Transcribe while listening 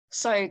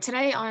So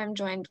today I am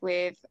joined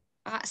with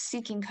at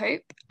Seeking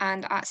Hope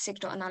and at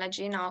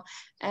Sig.analogy. Now,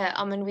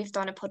 Aman, we've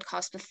done a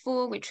podcast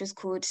before, which was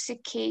called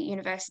Sikhi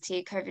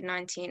University,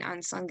 COVID-19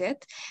 and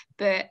Sangat.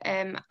 But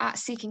at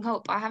Seeking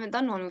Hope, I haven't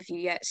done one with you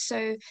yet.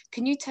 So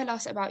can you tell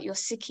us about your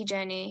Sikhi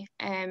journey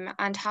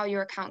and how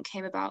your account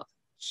came about?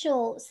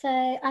 Sure. So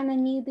I'm a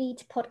newbie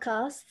to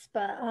podcasts,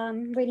 but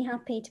I'm really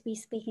happy to be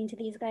speaking to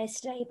these guys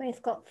today.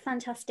 Both got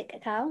fantastic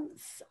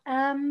accounts.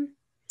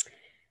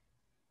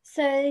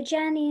 So the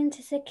journey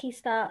into Sikhi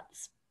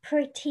starts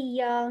pretty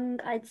young,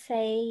 I'd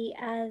say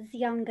as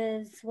young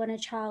as when a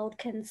child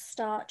can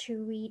start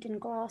to read and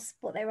grasp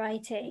what they're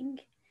writing.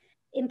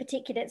 In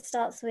particular, it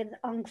starts with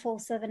Ang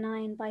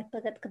 479 by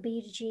Bhagat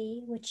Kabir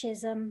ji, which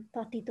is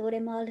Pati Tore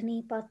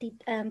Malini Pati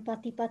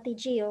Pati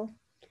Jio.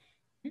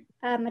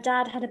 My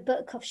dad had a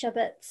book of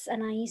Shabbats,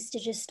 and I used to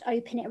just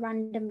open it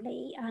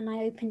randomly. And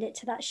I opened it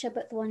to that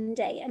Shabbat one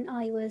day, and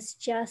I was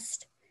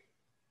just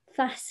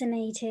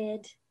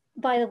fascinated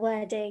by the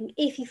wording.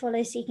 If you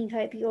follow Seeking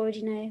Hope, you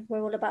already know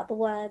we're all about the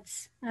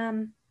words.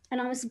 And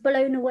I was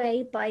blown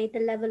away by the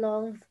level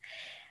of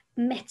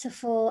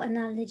metaphor,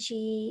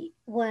 analogy,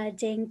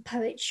 wording,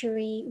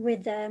 poetry,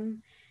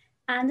 rhythm.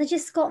 And I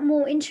just got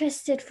more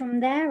interested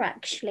from there,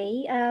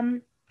 actually.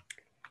 And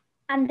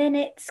then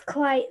it's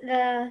quite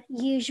the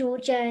usual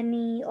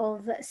journey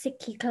of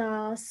Sikhi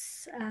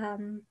class,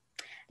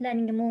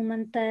 learning the Mool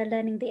Mantra,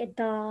 learning the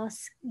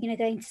Ardas, going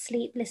to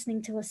sleep,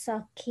 listening to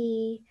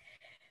Wasaki,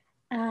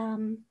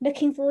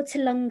 looking forward to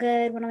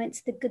Langar when I went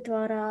to the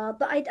Gurdwara.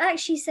 But I'd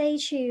actually say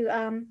to you,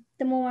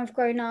 the more I've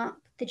grown up,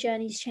 the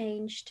journey's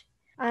changed.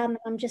 I'm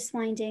just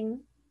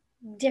finding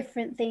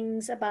different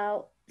things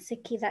about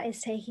Sikhi that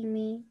is taking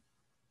me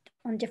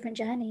on different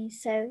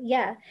journeys. So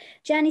yeah,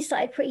 journey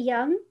started pretty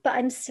young, but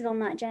I'm still on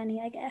that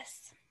journey, I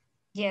guess.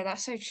 Yeah,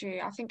 that's so true.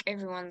 I think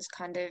everyone's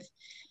kind of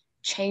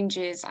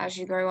changes as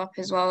you grow up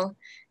as well.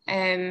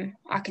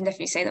 I can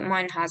definitely say that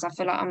mine has. I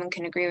feel like Aman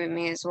can agree with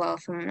me as well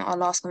from our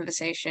last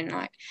conversation.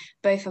 Like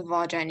both of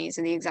our journeys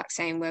are the exact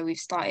same where we've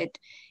started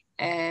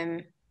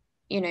um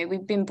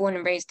we've been born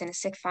and raised in a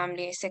Sikh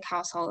family, a Sikh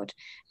household.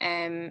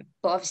 But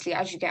obviously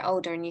as you get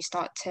older and you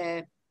start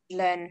to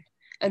learn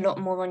a lot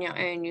more on your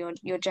own,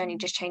 your journey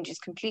just changes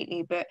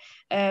completely. But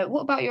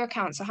what about your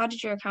account? So how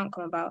did your account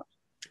come about?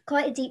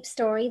 Quite a deep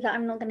story that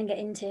I'm not going to get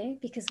into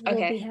because we'll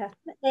be Okay. here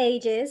for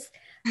ages.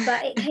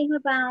 But it came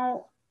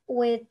about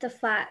with the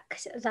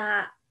fact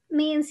that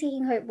me and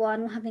Seeking Hope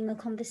One were having a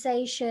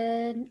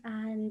conversation,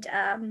 and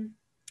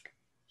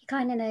he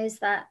kind of knows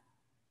that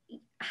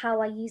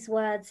how I use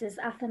words as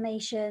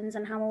affirmations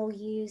and how I'll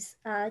use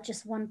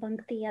just one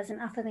pankti as an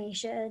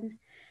affirmation.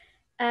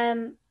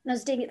 I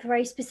was doing it for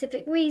very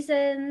specific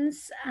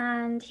reasons,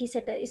 and he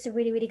said that it's a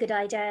really, really good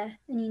idea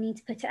and you need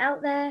to put it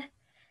out there.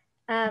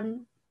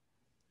 Um,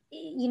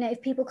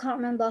 if people can't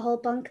remember a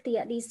whole pankti,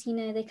 at least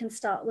they can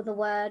start with a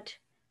word.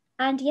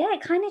 And yeah,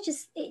 it kind of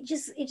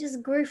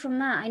just grew from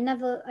that. I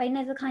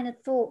never kind of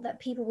thought that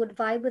people would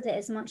vibe with it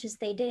as much as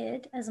they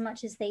did, as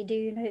much as they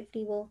do, and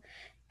hopefully will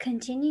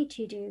continue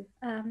to do.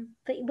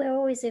 But we're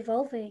always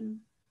evolving.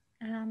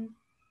 Um,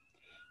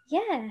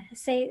 yeah,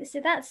 so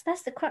that's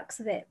the crux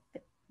of it,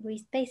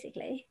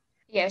 basically.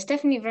 Yeah, it's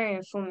definitely very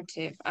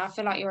informative. I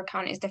feel like your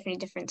account is definitely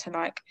different to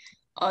like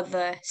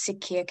other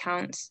Sikhi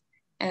accounts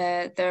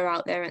that are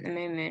out there at the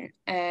moment.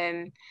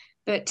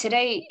 But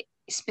today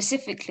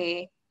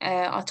specifically,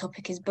 our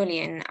topic is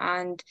bullying,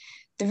 and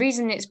the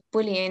reason it's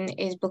bullying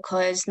is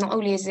because not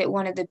only is it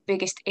one of the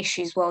biggest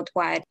issues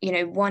worldwide,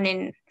 one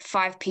in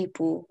five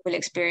people will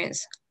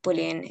experience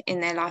bullying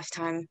in their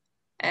lifetime,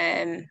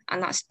 and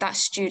that's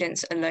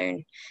students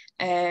alone.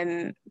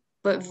 Um,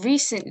 but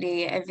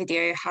recently, a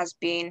video has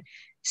been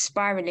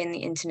spiraling the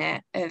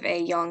internet of a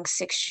young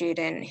Sikh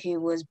student who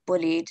was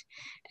bullied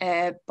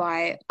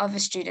by other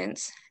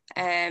students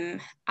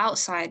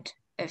outside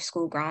of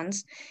school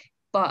grounds,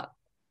 but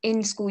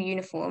in school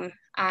uniform.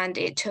 And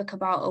it took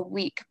about a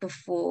week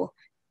before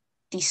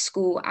the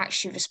school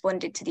actually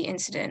responded to the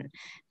incident.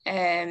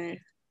 Um,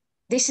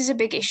 this is a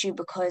big issue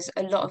because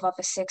a lot of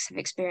other Sikhs have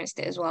experienced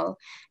it as well.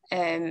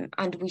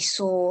 And we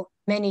saw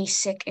many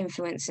Sikh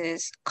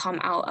influencers come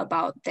out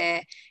about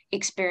their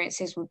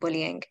experiences with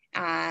bullying,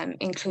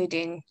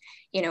 including,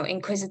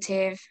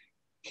 Inquisitive,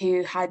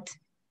 who had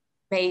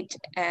made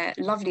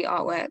lovely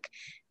artwork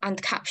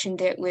and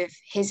captioned it with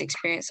his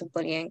experience of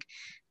bullying.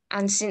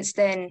 And since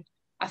then,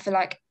 I feel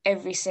like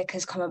every Sikh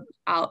has come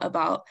out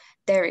about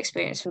their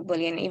experience with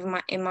bullying. Even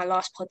in my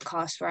last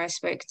podcast where I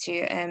spoke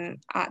to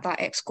at that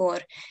ex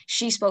squad,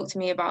 she spoke to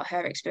me about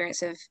her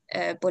experience of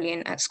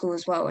bullying at school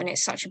as well. And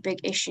it's such a big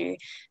issue.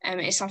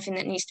 It's something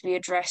that needs to be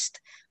addressed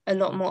a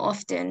lot more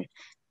often.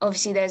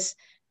 Obviously, there's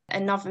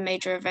another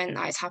major event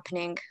that is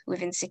happening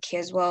within Sikhi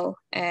as well,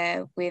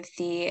 with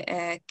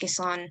the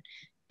Kisan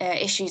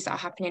issues that are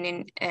happening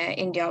in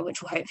India,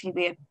 which will hopefully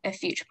be a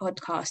future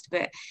podcast.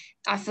 But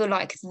I feel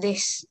like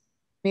this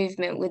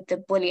movement with the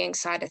bullying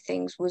side of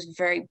things was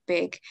very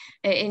big.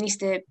 It needs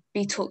to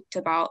be talked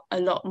about a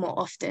lot more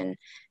often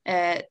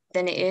than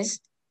it is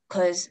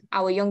because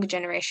our younger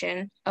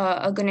generation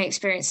are going to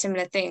experience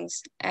similar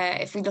things.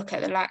 If we look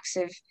at the likes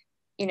of,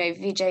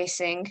 Vijay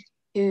Singh,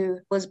 who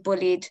was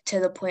bullied to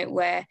the point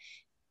where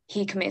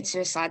he committed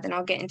suicide, and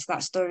I'll get into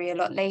that story a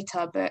lot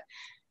later, but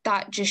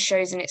that just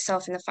shows in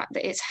itself in the fact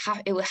that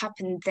it would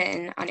happen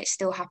then and it's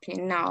still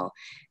happening now.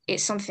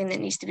 It's something that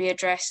needs to be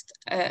addressed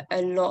a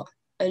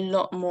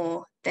lot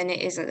more than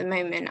it is at the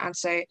moment. And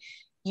so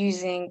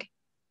using,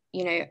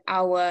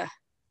 our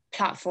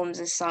platforms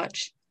as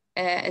such,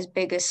 as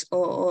big as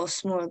or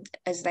small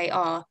as they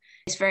are,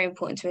 it's very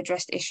important to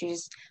address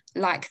issues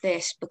like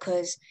this,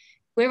 because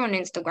we're on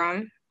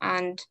Instagram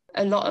and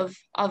a lot of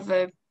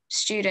other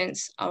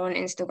students are on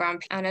Instagram,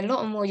 and a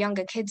lot more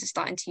younger kids are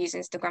starting to use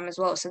Instagram as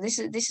well. So this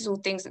is all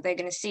things that they're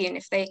going to see, and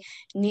if they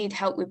need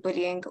help with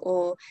bullying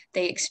or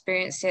they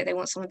experience it, they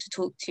want someone to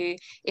talk to,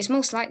 it's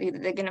most likely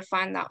that they're going to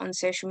find that on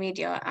social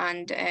media.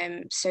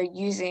 And so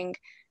using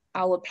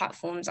our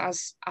platforms,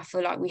 as I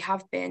feel like we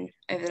have been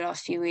over the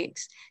last few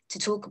weeks, to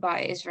talk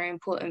about it is very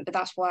important. But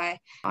that's why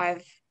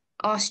I've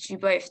asked you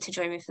both to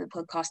join me for the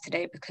podcast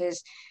today,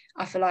 because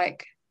I feel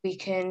like we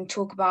can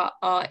talk about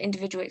our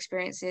individual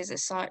experiences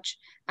as such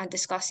and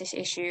discuss this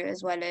issue,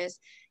 as well as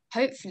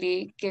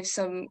hopefully give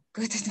some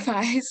good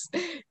advice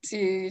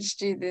to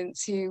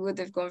students who would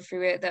have gone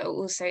through it that are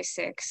also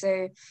sick.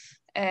 So,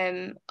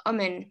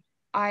 Amin,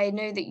 I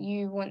know that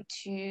you want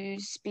to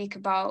speak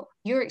about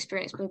your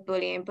experience with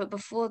bullying, but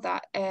before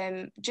that,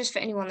 just for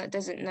anyone that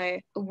doesn't know,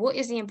 what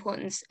is the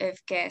importance of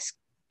GES?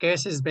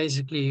 GES is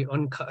basically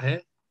uncut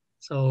hair.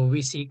 So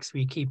we Sikhs,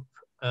 we keep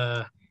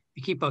our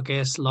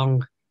GES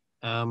long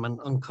and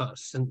uncut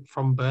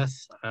from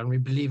birth, and we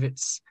believe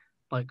it's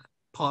like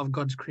part of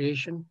God's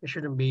creation. It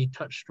shouldn't be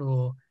touched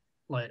or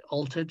like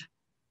altered.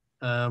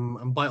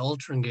 And by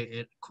altering it,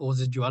 it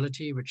causes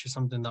duality, which is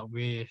something that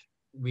we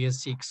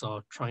as Sikhs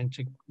are trying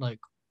to like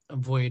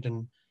avoid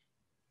and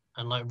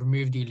like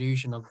remove the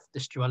illusion of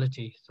this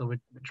duality. So we're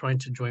trying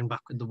to join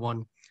back with the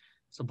one.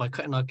 So by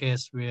cutting our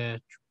GES, we're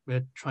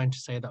trying to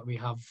say that we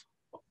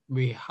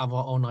have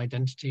our own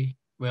identity.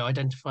 We're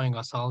identifying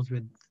ourselves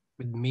with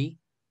me,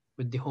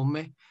 with the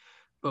Homme.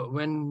 But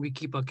when we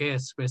keep our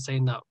GES, we're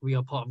saying that we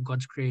are part of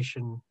God's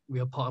creation.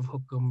 We are part of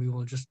Hukum. We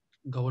will just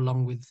go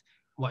along with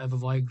whatever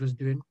Vaheguru is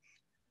doing.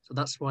 So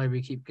that's why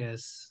we keep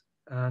GES.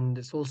 And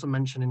it's also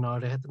mentioned in our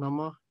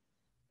Rehatnama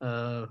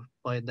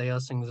by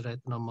Daya Singh's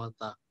Rehatnama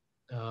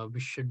that we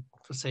should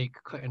forsake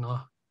cutting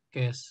our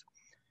GES.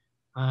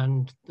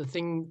 And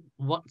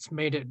what's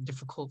made it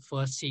difficult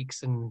for us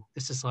Sikhs in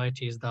this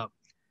society is that,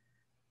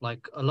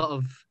 like a lot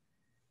of,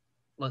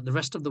 like the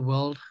rest of the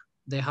world,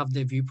 they have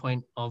their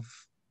viewpoint of,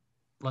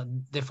 like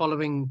they're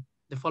following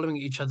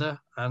each other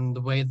and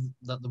the way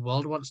that the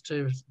world wants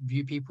to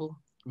view people,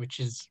 which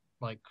is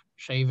like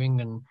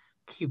shaving and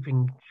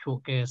keeping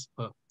short hairs.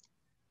 But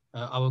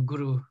our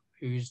guru,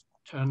 who's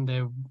they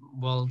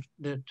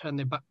turned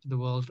their back to the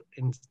world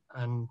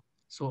and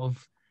sort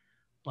of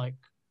like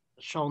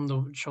shown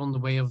the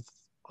way of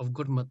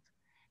Gurmat,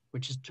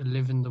 which is to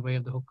live in the way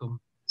of the Hukum.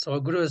 So our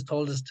Guru has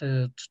told us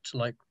to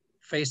like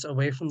face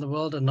away from the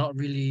world and not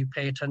really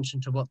pay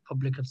attention to what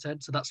public have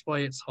said. So that's why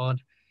it's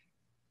hard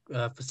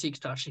for Sikhs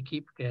to actually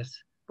keep GES.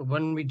 But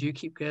when we do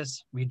keep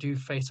GES, we do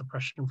face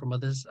oppression from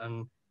others,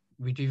 and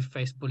we do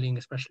face bullying,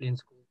 especially in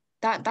school.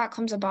 That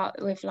comes about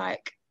with,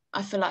 like,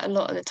 I feel like a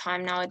lot of the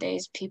time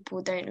nowadays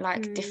people don't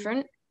like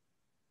different,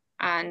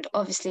 and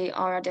obviously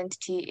our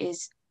identity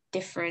is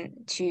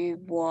different to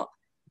what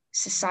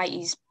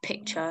society's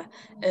picture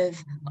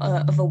of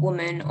a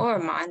woman or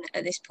a man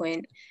at this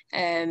point.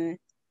 The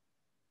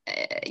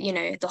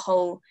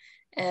whole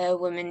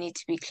women need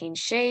to be clean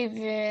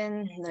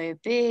shaven, no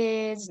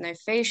beards, no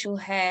facial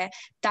hair.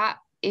 That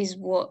is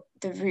what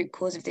the root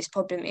cause of this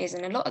problem is,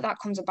 and a lot of that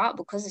comes about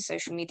because of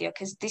social media,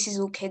 because this is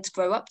all kids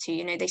grow up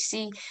to. They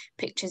see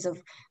pictures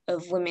of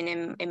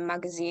women in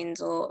magazines,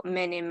 or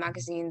men in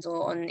magazines,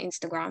 or on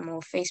Instagram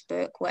or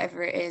Facebook,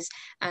 whatever it is,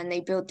 and they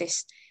build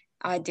this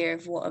idea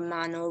of what a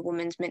man or a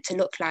woman's meant to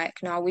look like.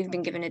 Now we've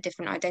been given a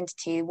different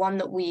identity, one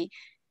that we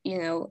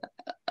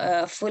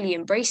fully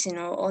embracing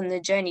or on the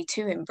journey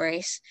to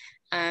embrace,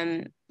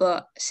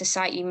 but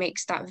society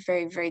makes that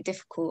very, very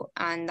difficult,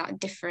 and that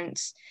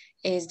difference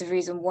is the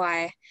reason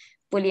why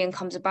bullying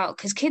comes about,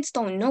 because kids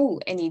don't know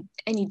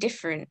any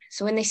different.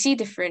 So when they see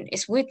different,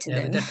 it's weird to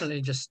them. They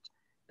definitely just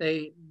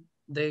they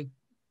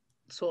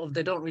sort of,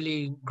 they don't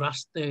really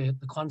grasp the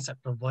concept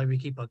of why we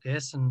keep our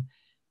GES, and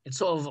it's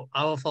sort of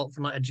our fault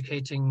for not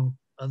educating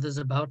others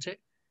about it.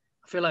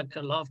 I feel like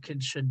a lot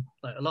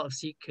of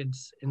Sikh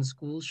kids in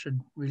schools should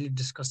really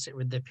discuss it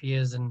with their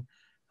peers and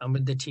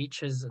with their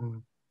teachers,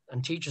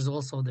 and teachers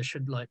also, they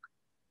should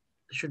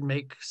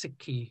make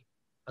Sikhi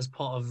as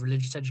part of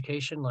religious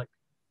education. Like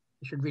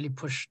they should really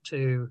push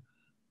to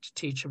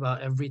teach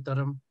about every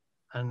dharam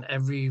and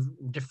every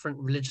different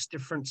religious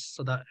difference,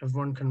 so that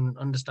everyone can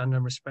understand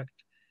and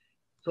respect.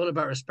 It's all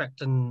about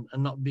respect and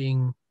not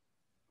being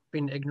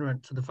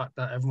ignorant to the fact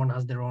that everyone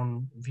has their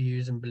own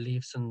views and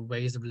beliefs and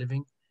ways of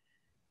living.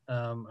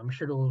 We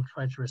should all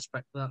try to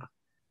respect that.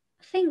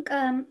 I think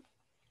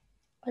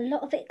a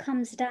lot of it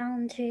comes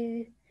down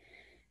to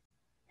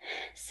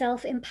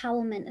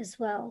self-empowerment as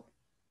well.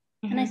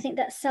 And I think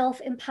that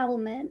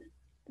self-empowerment,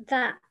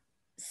 that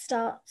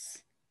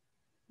starts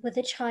with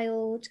a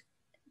child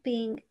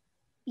being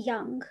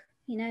young,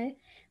 you know,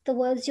 the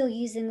words you're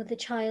using with the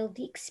child,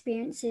 the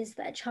experiences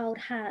that a child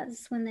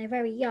has when they're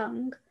very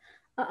young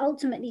are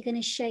ultimately going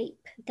to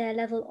shape their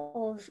level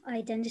of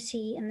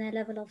identity and their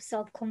level of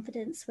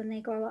self-confidence when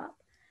they grow up.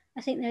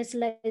 I think there's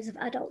loads of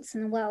adults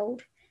in the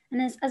world,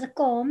 and as a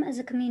GOM, as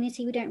a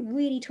community, we don't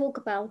really talk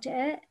about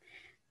it,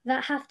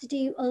 that have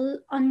to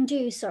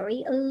undo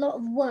a lot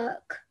of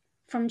work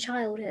from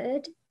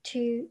childhood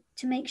to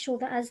make sure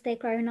that as they're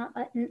growing up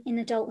in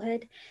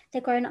adulthood,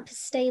 they're growing up as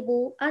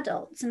stable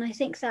adults. And I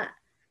think that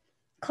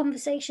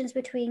conversations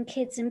between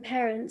kids and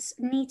parents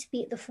need to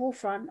be at the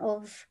forefront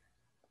of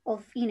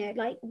you know,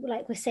 like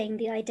we're saying,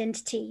 the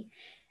identity.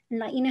 And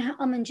like, you know, how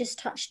Aman just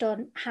touched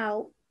on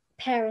how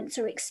parents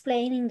are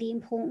explaining the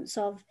importance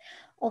of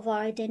our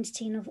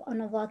identity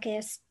and of our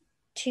guests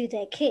to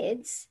their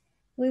kids.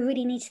 We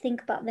really need to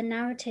think about the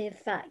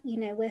narrative that, you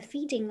know, we're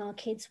feeding our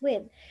kids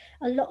with.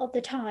 A lot of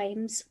the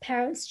times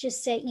parents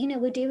just say, you know,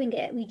 we're doing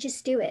it, we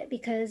just do it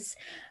because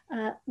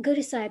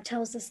Guru Sahib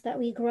tells us that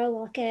we grow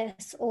our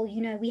guests, or,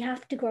 you know, we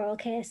have to grow our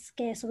guests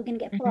or we're going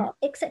to get brought up,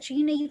 etc.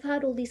 You know, you've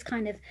heard all these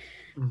kind of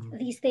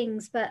these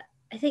things, but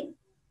I think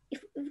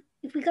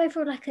if we go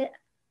for like a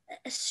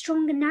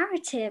stronger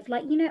narrative,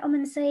 like, you know,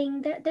 I'm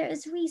saying that there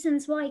is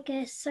reasons why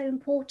guests so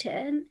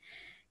important,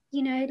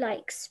 you know,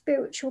 like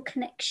spiritual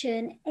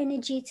connection,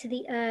 energy to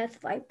the earth,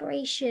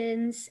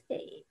 vibrations.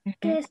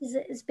 Guess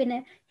has been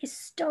a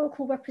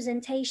historical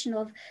representation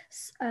of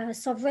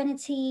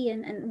sovereignty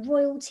and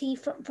royalty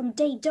from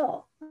day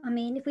dot. I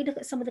mean, if we look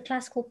at some of the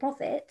classical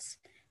prophets,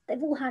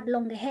 they've all had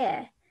longer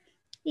hair.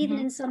 Even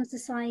in some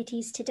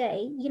societies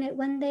today, you know,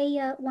 when they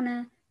want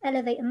to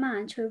elevate a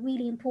man to a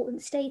really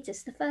important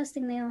status, the first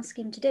thing they ask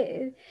him to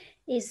do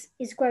is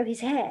grow his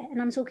hair. And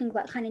I'm talking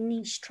about kind of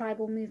niche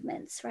tribal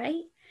movements,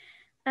 right?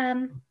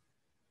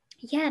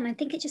 Yeah, and I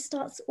think it just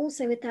starts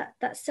also with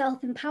that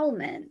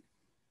self-empowerment.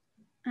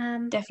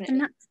 Definitely.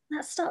 And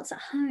that starts at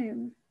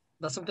home.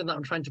 That's something that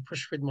I'm trying to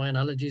push with my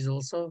analogies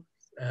also,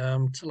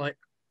 to like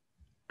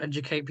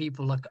educate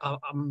people. Like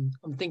I'm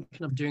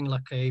thinking of doing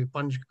like a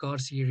Panj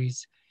Kakar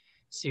series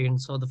soon,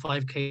 so the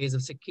 5Ks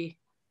of Sikhi,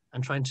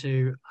 and trying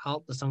to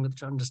help the Sangat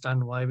to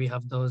understand why we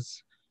have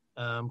those,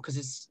 because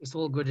it's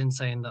all good in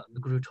saying that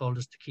the Guru told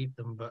us to keep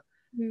them, but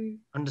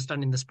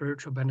understanding the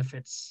spiritual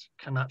benefits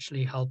can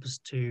actually help us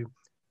to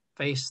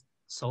face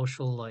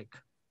social, like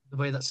the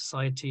way that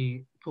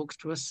society talks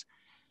to us.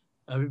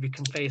 We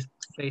can face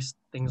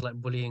things like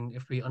bullying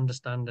if we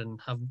understand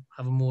and have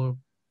a more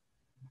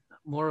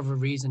of a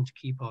reason to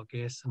keep our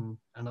guests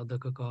and other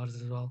Kakars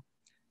as well.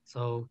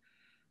 So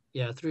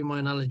yeah, through my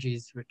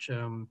analogies, which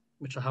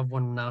I have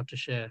one now to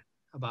share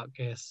about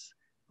guests,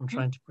 I'm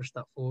trying to push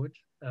that forward.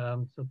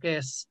 So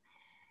guests,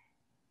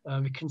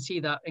 we can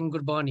see that in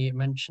Gurbani it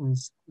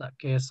mentions that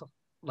guests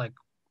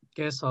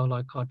are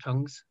like our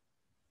tongues,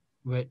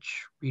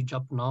 which we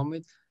jap naam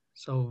with.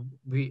 So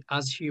we,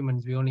 as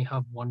humans, we only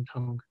have one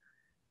tongue,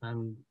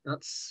 and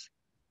that's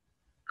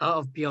out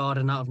of PR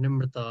and out of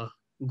Nimrata.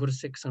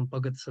 Gursikhs and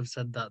Bhagats have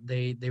said that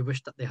they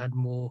wish that they had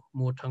more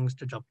tongues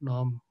to jap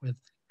naam with,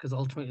 because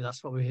ultimately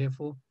that's what we're here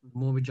for. The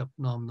more we jap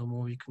naam, the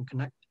more we can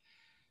connect.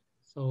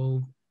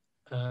 So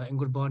in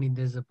Gurbani,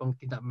 there's a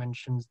punkti that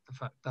mentions the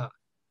fact that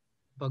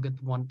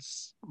Bhagat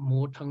wants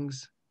more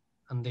tongues,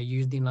 and they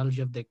use the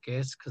analogy of their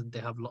case because they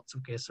have lots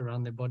of case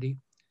around their body,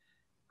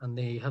 and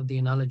they have the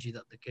analogy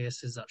that the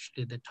case is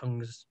actually their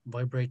tongues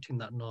vibrating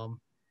that naam.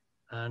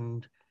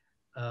 And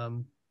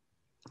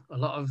a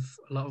lot of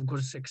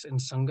Gursikhs in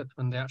Sangat,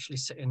 when they actually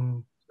sit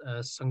in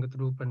Sangat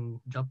Roop and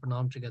jap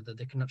naam together,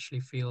 they can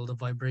actually feel the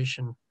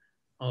vibration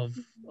of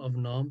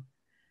naam,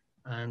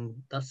 and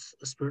that's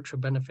a spiritual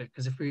benefit.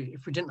 Because if we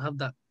didn't have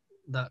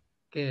that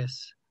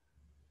case,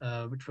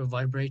 which were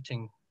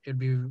vibrating, it'd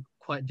be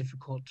quite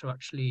difficult to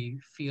actually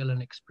feel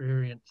and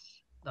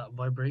experience that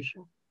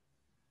vibration.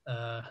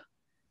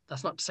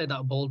 That's not to say that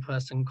a bold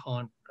person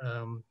can't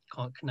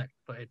connect,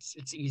 but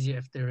it's easier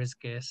if there is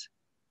case.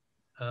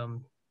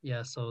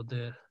 Yeah, so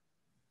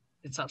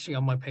it's actually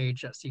on my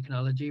page at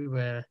Seekonology,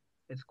 where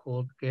it's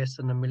called Guess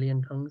in a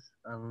Million Tongues,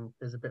 and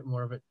there's a bit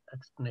more of an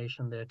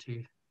explanation there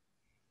too.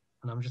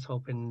 And I'm just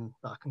hoping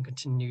that I can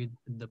continue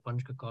with the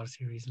Panj Kakar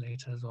series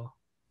later as well.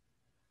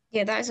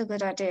 Yeah, that is a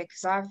good idea,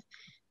 because I've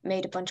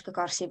made a Panj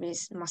Kakar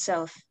series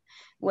myself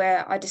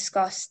where I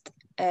discussed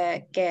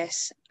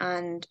Guess,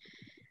 and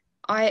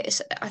I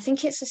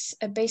think it's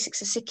a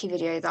Basics of Sikhi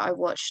video that I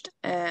watched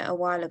a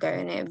while ago,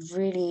 and it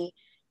really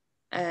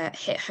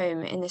hit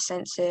home in the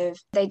sense of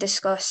they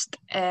discussed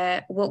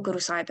what Guru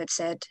Sahib had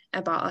said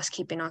about us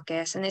keeping our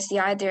guests, and it's the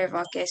idea of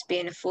our guests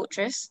being a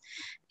fortress.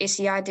 It's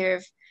the idea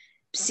of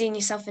seeing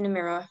yourself in the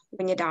mirror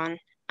when you're down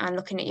and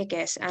looking at your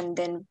guests, and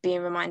then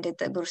being reminded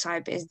that Guru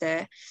Sahib is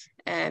there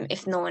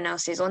if no one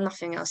else is, or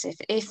nothing else.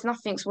 If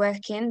nothing's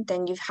working,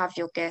 then you have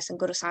your guests, and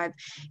Guru Sahib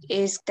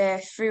is there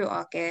through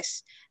our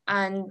guests.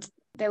 And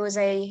There was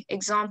a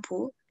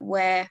example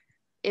where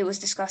it was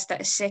discussed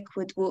that a Sikh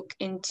would walk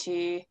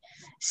into,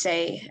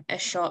 say, a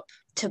shop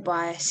to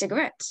buy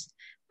cigarettes,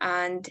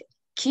 and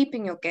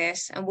keeping your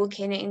gas and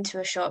walking into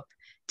a shop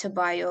to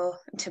buy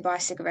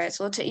cigarettes,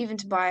 or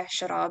to buy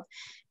sharab,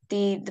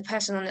 the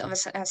person on the other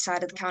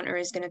side of the counter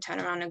is going to turn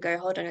around and go,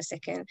 hold on a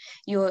second,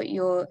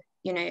 you're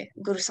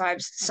Guru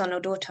Sahib's son or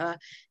daughter,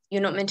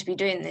 you're not meant to be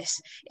doing this.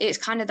 It's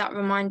kind of that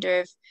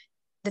reminder of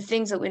the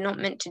things that we're not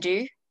meant to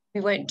do,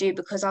 we won't do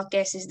because our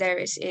guess is there.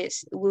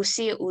 It's we'll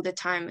see it all the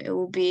time. It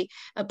will be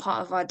a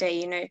part of our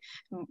day,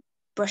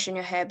 brushing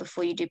your hair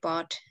before you do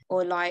bad,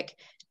 or like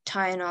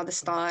tying all the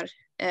star,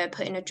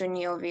 putting a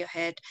junni over your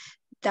head.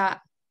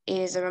 That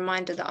is a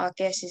reminder that our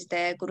guess is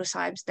there, Guru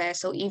Sahib's there.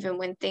 So even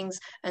when things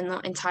are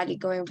not entirely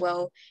going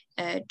well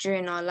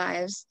during our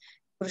lives,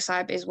 Guru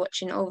Sahib is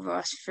watching over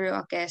us through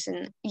our guess.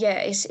 And yeah,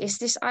 it's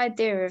this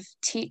idea of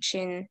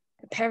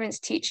parents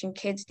teaching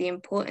kids the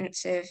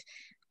importance of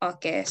our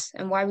guess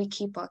and why we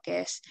keep our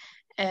guess,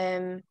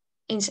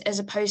 as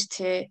opposed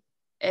to,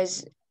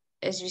 as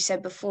we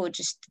said before,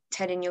 just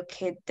telling your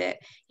kid that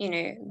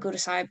Guru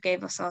Sahib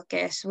gave us our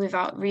guess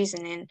without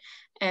reasoning.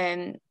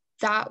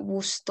 That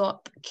will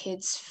stop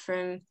kids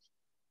from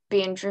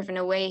being driven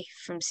away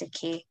from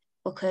Sikhi,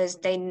 because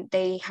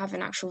they have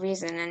an actual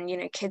reason.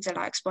 And kids are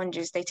like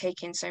sponges, they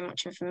take in so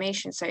much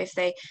information. So if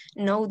they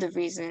know the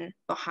reason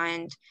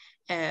behind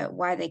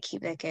why they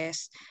keep their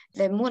guess,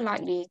 they're more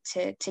likely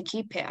to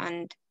keep it,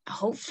 and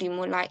hopefully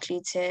more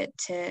likely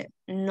to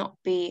not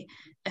be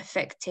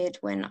affected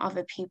when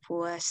other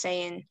people are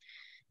saying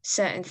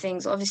certain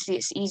things. Obviously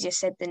it's easier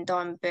said than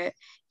done, but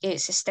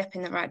it's a step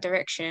in the right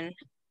direction.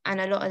 And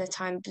a lot of the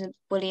time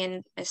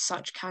bullying as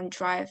such can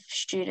drive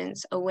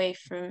students away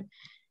from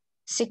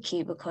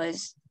Sikhi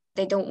because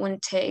they don't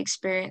want to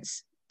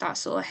experience that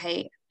sort of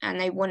hate and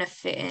they want to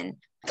fit in.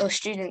 Those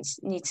students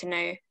need to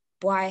know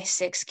why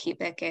Sikhs keep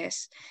their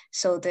gas,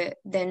 so that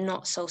they're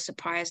not so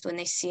surprised when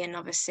they see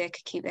another Sikh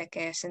keep their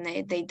gas and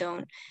they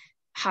don't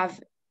have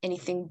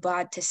anything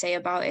bad to say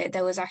about it.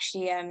 There was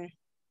actually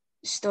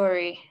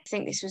story, I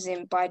think this was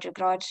in Bhai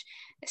Jagraj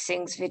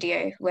Singh's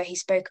video, where he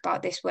spoke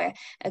about this, where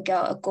a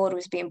girl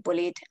was being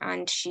bullied,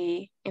 and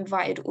she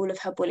invited all of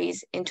her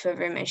bullies into a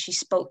room and she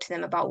spoke to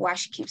them about why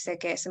she keeps their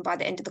gas. And by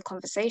the end of the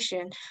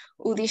conversation,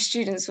 all these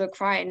students were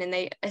crying and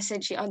they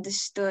essentially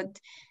understood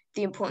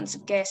the importance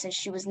of gas, and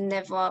she was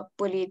never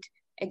bullied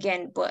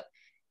again. But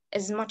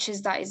as much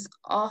as that is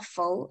our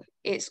fault,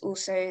 it's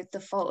also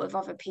the fault of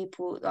other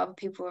people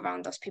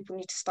around us. People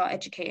need to start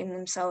educating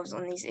themselves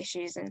on these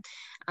issues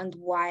and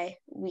why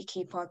we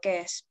keep our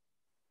gas.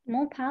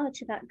 More power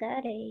to that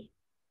daddy.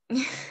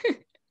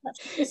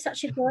 It's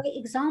such a great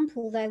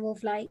example though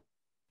of like,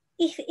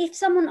 if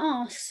someone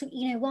asks,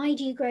 why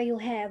do you grow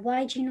your hair?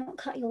 Why do you not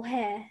cut your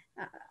hair?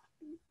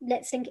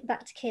 Let's think it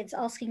back to kids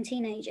asking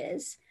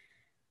teenagers.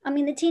 I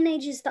mean, the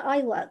teenagers that I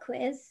work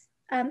with,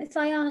 if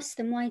I ask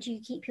them, why do you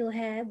keep your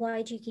hair?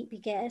 Why do you keep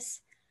your gas?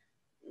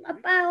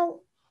 About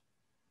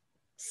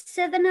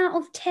 7 out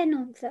of 10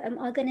 of them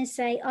are going to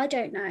say, I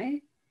don't know,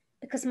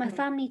 because my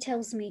family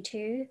tells me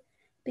to,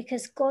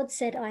 because God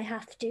said I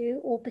have to,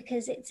 or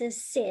because it's a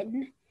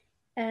sin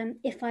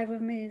if I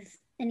remove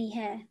any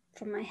hair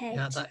from my head.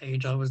 Yeah, at that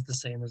age, I was the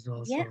same as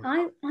well. Yeah,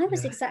 so, I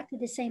was exactly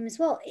the same as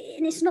well.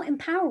 And it's not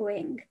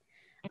empowering.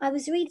 I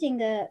was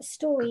reading a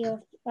story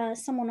of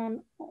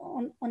someone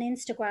on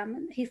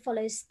Instagram who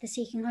follows the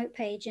Seeking Hope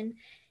page, and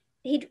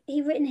he'd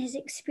written his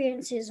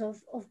experiences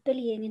of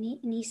bullying,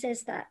 and he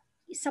says that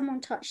someone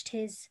touched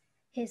his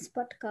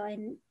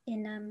budka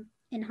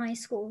in high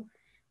school,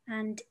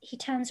 and he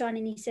turns around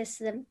and he says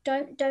to them,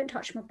 don't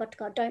touch my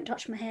budka, don't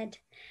touch my head.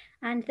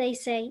 And they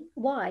say,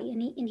 why? And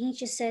he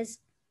just says,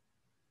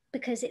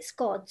 because it's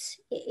God's,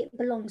 it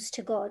belongs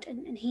to God.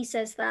 And he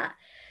says that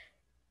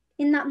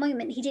in that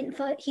moment he didn't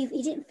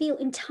feel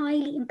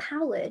entirely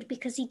empowered,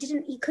 because he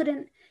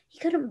couldn't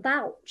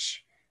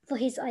vouch for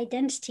his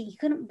identity. He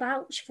couldn't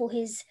vouch for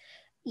his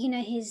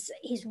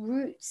his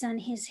roots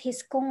and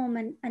his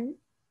form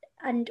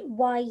and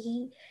why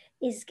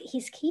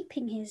he's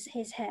keeping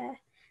his hair.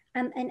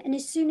 And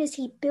as soon as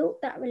he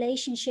built that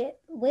relationship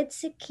with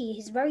Sikhi,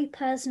 his very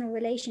personal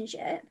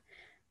relationship,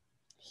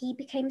 he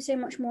became so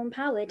much more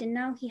empowered, and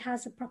now he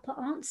has a proper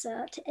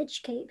answer to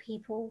educate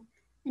people,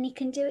 and he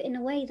can do it in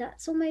a way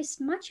that's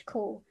almost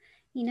magical,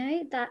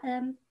 that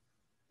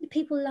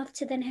people love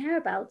to then hear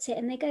about it,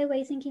 and they go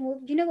away thinking,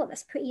 well, you know what,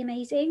 that's pretty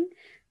amazing.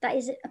 That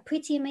is a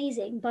pretty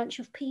amazing bunch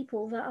of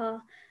people that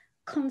are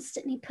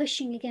constantly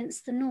pushing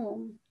against the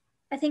norm.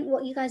 I think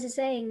what you guys are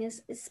saying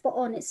is spot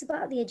on. It's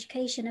about the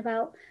education,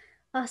 about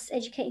us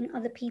educating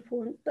other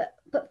people,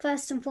 but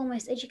first and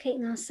foremost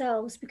educating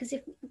ourselves, because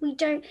if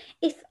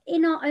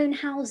in our own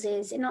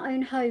houses, in our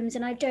own homes,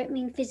 and I don't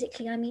mean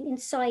physically, I mean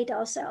inside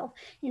ourselves,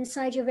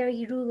 inside your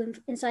very room,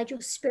 inside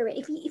your spirit,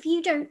 if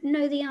you don't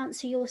know the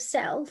answer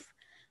yourself,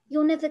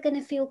 you're never going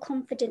to feel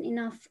confident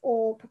enough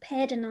or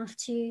prepared enough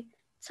to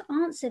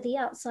answer the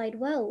outside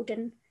world.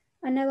 And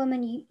I know,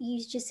 Aman,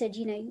 you just said,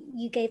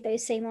 you gave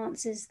those same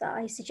answers that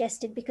I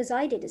suggested because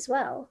I did as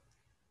well.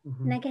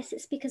 And I guess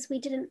it's because we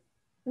didn't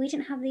we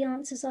didn't have the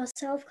answers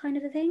ourselves, kind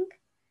of a thing.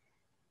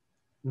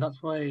 And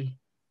that's why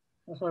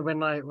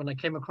when I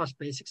came across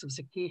Basics of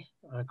Sikhi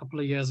a couple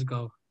of years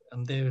ago,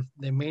 and their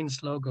main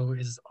slogan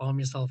is arm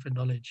yourself in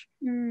knowledge.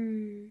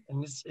 And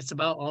it's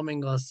about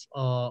arming us,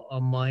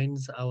 our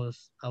minds,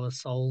 our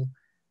soul,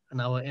 and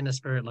our inner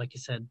spirit, like you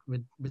said,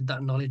 with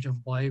that knowledge of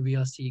why we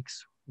are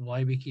Sikhs,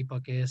 why we keep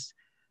our gaze,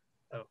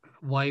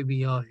 why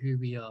we are who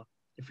we are.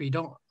 If we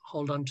don't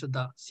hold on to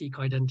that Sikh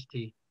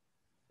identity,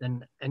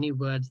 then any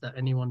words that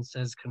anyone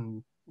says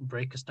can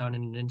break us down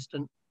in an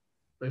instant.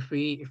 But if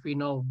we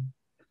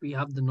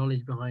have the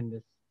knowledge behind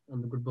this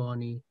and the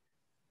Gurbani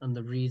and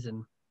the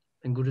reason,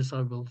 then Guru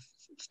Sahib will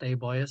stay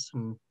by us,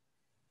 and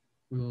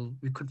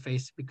we can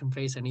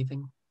face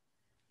anything.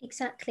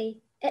 Exactly.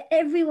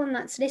 Everyone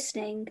that's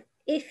listening,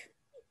 if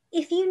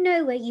you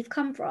know where you've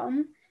come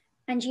from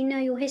and you know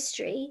your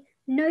history,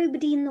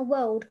 nobody in the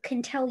world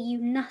can tell you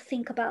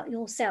nothing about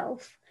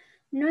yourself.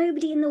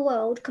 Nobody in the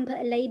world can put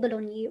a label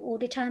on you or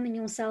determine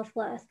your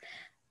self-worth.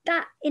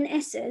 That, in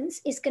essence,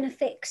 is going to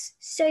fix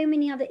so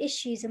many other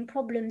issues and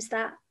problems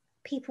that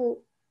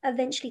people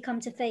eventually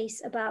come to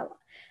face about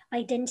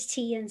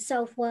identity and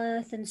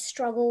self-worth and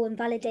struggle and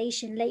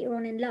validation later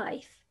on in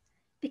life.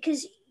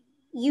 Because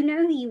you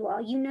know who you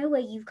are, you know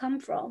where you've come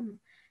from,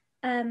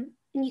 and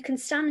you can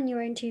stand on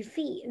your own 2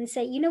 feet and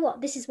say, you know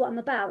what, this is what I'm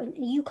about, and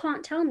you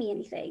can't tell me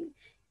anything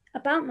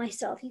about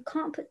myself. You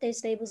can't put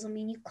those labels on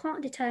me, and you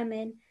can't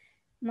determine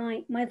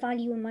my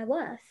value and my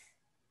worth.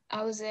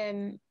 I was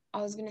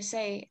gonna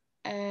say,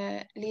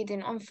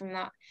 leading on from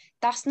that,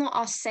 that's not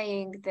us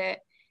saying that,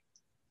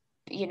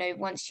 you know,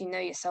 once you know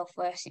your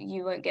self-worth,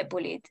 you won't get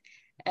bullied.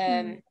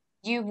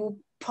 You will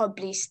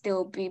probably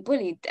still be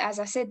bullied. As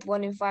I said,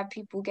 1 in 5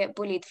 people get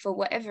bullied for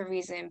whatever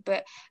reason.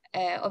 But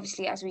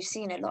obviously, as we've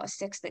seen, a lot of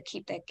Sikhs that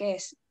keep their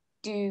gaze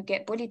do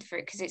get bullied for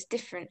it because it's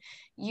different.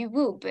 You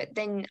will, but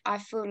then I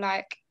feel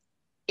like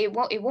it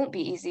won't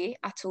be easy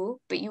at all,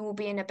 but you will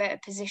be in a better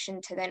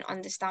position to then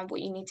understand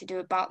what you need to do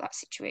about that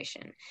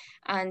situation,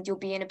 and you'll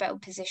be in a better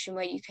position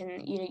where you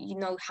can you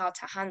know how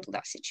to handle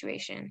that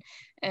situation.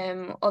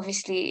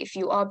 Obviously, if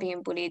you are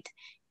being bullied,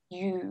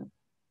 you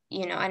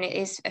know, and it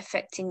is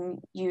affecting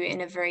you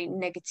in a very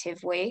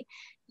negative way,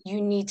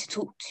 you need to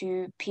talk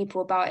to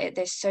people about it.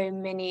 There's so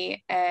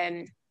many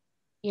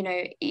you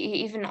know,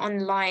 even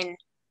online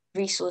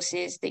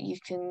resources that you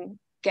can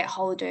get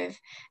hold of.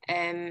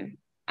 And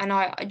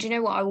do you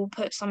know what? I will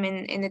put some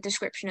in the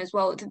description as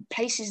well. The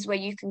places where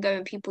you can go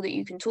and people that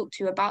you can talk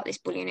to about this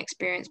bullying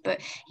experience.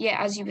 But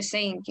yeah, as you were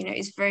saying, you know,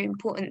 it's very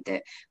important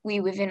that we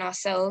within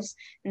ourselves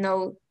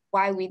know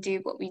why we do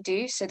what we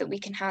do so that we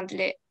can handle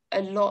it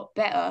a lot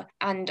better.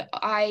 And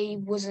I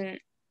wasn't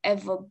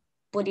ever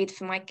bullied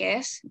for my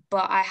guess,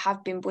 but I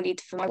have been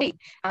bullied for my weight.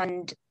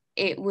 And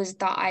it was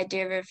that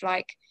idea of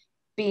like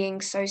being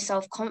so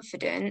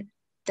self-confident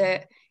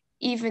that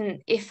even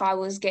if I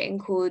was getting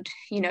called,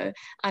 you know,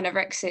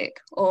 anorexic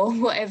or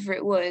whatever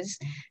it was,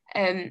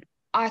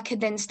 I could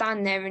then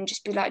stand there and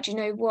just be like, do you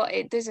know what?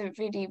 It doesn't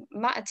really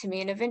matter to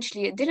me. And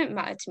eventually it didn't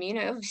matter to me. You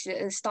know, obviously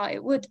at the start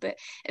it would, but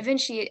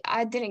eventually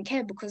I didn't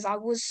care because I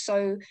was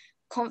so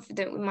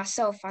confident with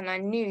myself, and I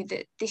knew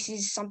that this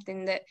is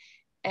something that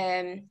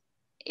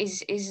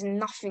is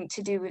nothing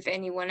to do with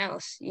anyone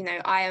else. You know,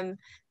 I am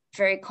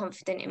very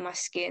confident in my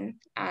skin,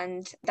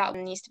 and that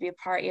needs to be a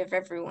priority of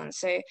everyone.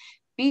 So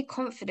be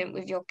confident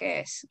with your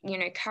guests, you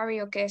know, carry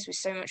your guests with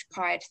so much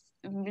pride,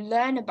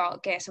 learn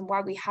about guests and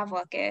why we have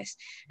our guests.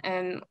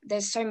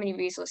 There's so many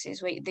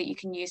resources that you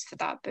can use for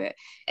that, but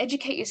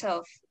educate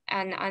yourself,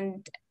 and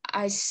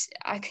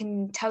I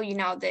can tell you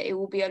now that it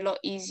will be a lot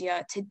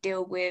easier to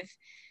deal with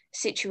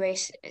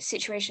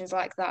situations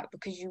like that,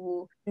 because you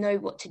will know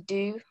what to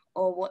do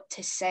or what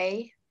to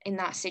say in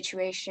that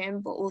situation,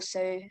 but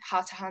also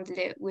how to handle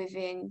it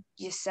within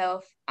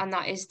yourself. And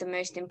that is the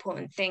most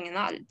important thing.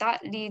 And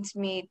that leads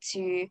me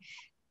to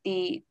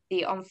the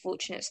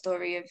unfortunate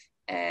story of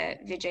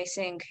Vijay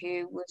Singh,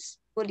 who was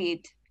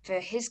bullied for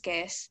his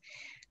case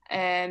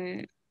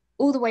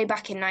all the way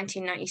back in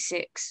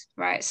 1996,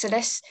 right? So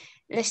let's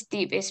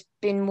deep. It's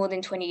been more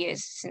than 20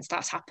 years since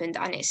that's happened,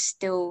 and it's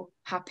still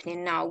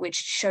happening now, which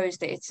shows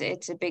that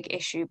it's a big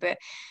issue. But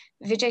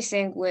Vijay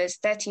Singh was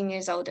 13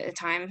 years old at the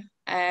time,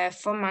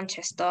 from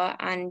Manchester,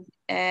 and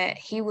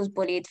he was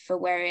bullied for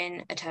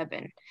wearing a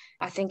turban.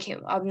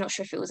 I'm not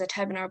sure if it was a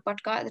turban or a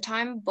badga at the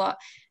time, but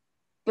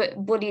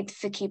bullied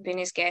for keeping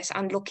his gaze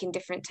and looking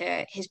different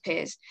to his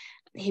peers.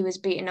 He was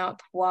beaten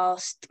up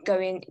whilst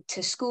going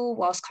to school,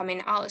 whilst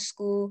coming out of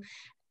school,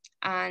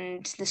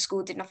 and the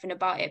school did nothing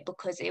about it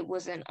because it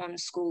wasn't on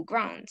school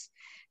grounds,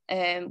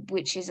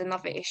 which is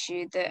another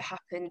issue that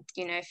happened,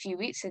 you know, a few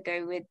weeks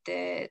ago with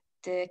the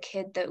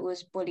kid that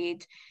was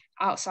bullied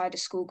outside of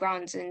school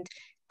grounds. And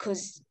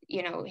because,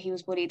 you know, he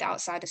was bullied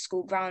outside of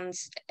school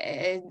grounds,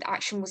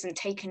 action wasn't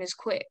taken as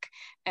quick.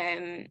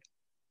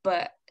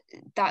 But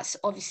that's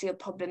obviously a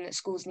problem that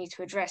schools need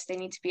to address. They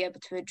need to be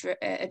able to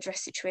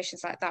address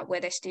situations like that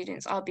where their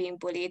students are being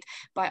bullied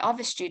by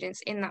other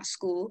students in that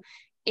school,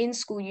 in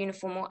school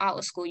uniform or out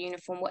of school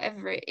uniform,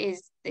 whatever it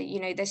is, that, you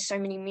know, there's so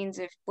many means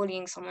of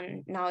bullying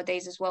someone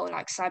nowadays as well,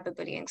 like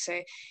cyberbullying. So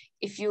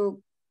if you're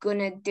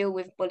gonna deal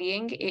with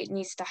bullying, it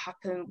needs to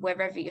happen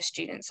wherever your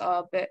students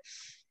are. But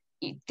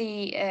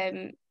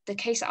the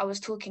case that I was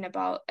talking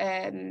about,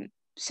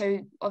 so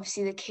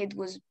obviously the kid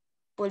was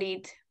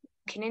bullied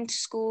walking into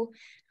school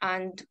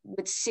and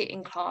would sit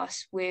in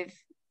class with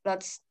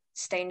blood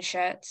stained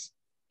shirts.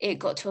 It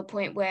got to a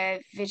point where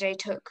Vijay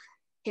took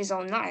his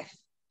own life.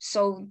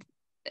 So,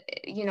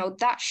 you know,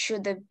 that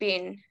should have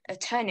been a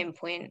turning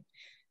point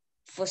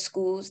for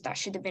schools. That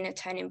should have been a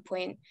turning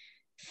point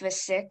for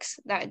SIX.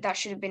 That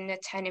should have been a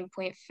turning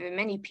point for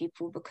many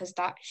people, because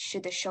that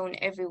should have shown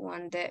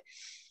everyone that,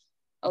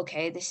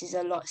 okay, this is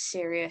a lot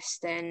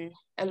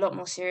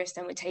more serious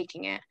than we're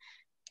taking it.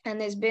 And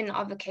there's been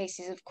other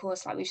cases, of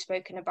course, like we've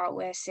spoken about,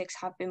 where SIX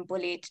have been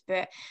bullied.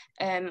 But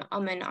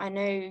Aman, I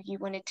know you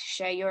wanted to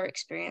share your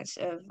experience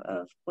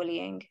of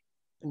bullying.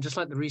 And just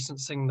like the recent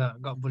thing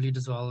that got bullied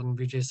as well, and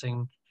Vijay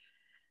saying,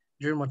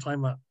 during my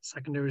time at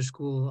secondary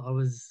school, I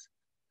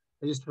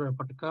used to wear a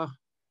patika,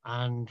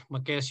 and my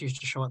case used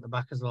to show at the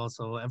back as well.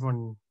 So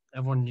everyone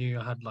knew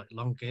I had like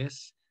long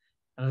case,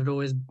 and I'd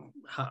always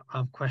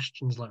have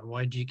questions like,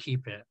 "Why do you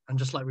keep it?" And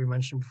just like we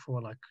mentioned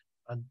before, like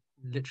I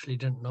literally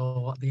didn't know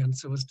what the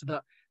answer was to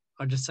that.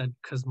 I just said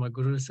because my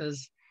guru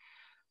says.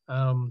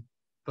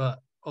 But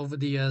over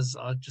the years,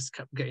 I just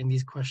kept getting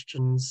these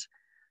questions.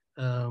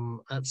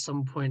 At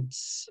some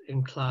points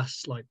in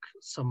class, like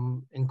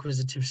some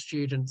inquisitive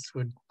students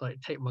would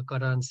like take my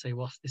qara and say,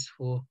 "What's this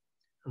for?"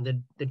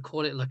 And they'd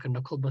call it like a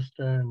knuckle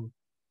buster and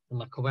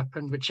like a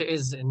weapon, which it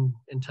is in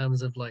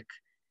terms of like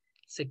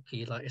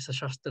Sikhi, like it's a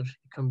shastra,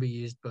 it can be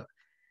used, but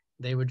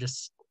they were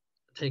just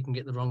taking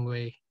it the wrong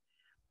way.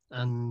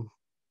 And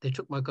they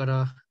took my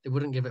qara, they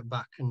wouldn't give it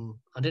back. And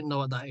I didn't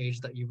know at that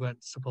age that you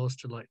weren't supposed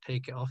to like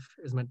take it off.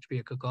 It was meant to be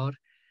a kakar.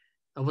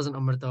 I wasn't a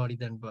Mardari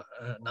then, but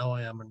now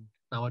I am, and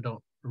now I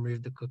don't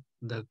remove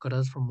the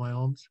qaras from my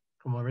arms,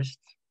 from my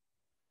wrists.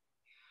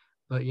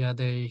 But yeah,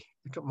 they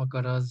took my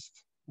qaras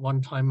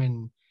one time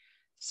in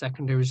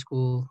secondary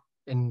school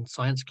in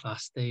science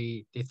class.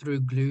 They threw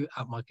glue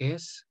at my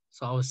case,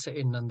 so I was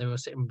sitting and they were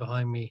sitting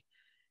behind me,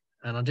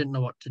 and I didn't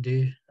know what to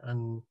do,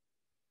 and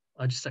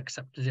I just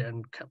accepted it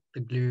and kept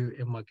the glue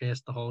in my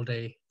case the whole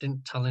day.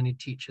 Didn't tell any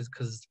teachers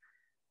because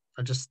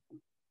I just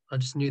I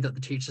just knew that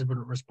the teachers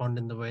wouldn't respond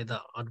in the way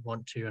that I'd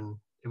want to, and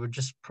it would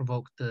just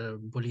provoke the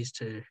bullies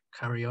to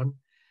carry on.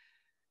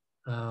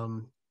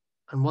 Um,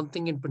 and one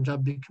thing in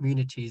Punjabi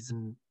communities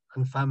and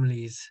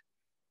families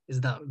is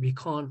that we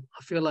can't,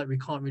 I feel like we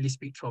can't really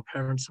speak to our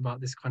parents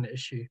about this kind of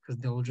issue because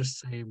they'll just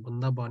say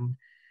banda ban,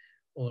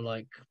 or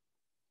like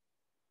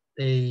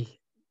they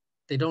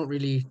they don't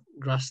really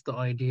grasp the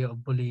idea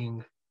of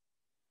bullying.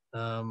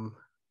 Um,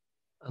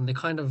 and they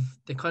kind of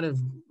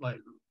like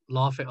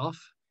laugh it off,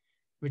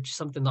 which is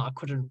something that I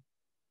couldn't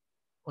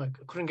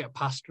get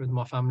past with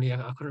my family.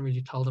 I couldn't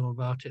really tell them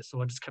about it,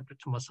 so I just kept it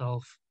to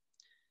myself.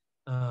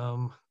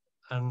 Um,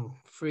 and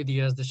through the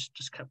years, this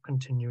just kept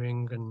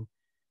continuing, and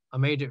I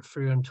made it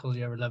through until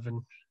year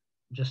 11,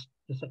 just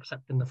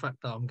accepting the fact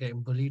that I'm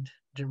getting bullied.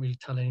 Didn't really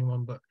tell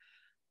anyone, but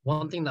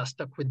one thing that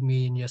stuck with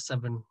me in year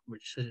 7,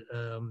 which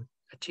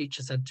a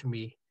teacher said to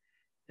me,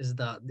 is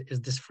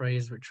this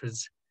phrase, which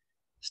was,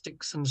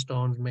 "Sticks and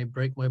stones may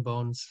break my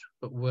bones,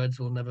 but words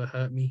will never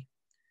hurt me,"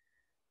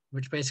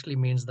 which basically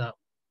means that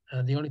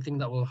the only thing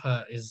that will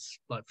hurt is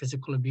like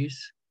physical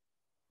abuse,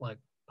 like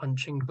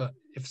punching. But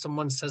if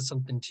someone says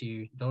something to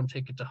you, don't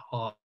take it to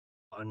heart,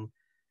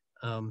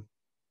 um,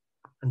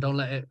 and don't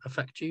let it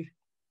affect you.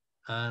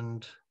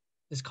 And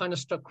this kind of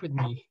stuck with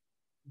me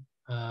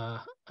uh,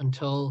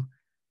 until,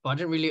 but I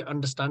didn't really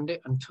understand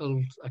it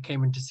until I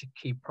came into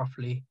Sikhi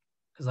properly,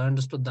 because I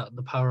understood that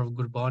the power of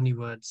Gurbani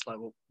words,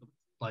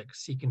 like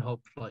seeking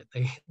hope, like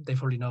they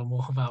probably know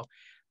more about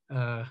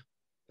uh,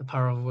 the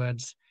power of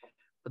words.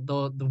 But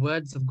the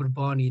words of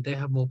Gurbani, they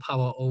have more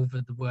power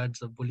over the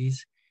words of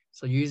bullies.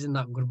 So using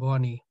that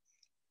Gurbani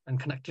and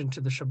connecting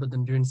to the Shabad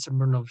and doing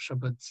Simran of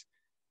Shabads,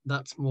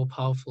 that's more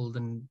powerful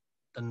than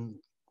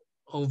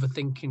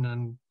overthinking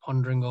and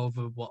pondering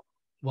over what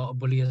a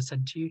bully has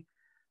said to you.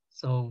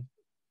 So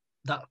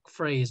but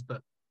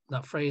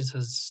that phrase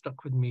has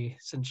stuck with me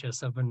since year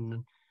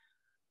 7,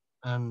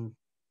 and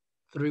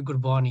through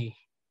Gurbani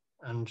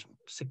and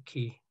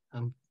Sikhi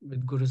and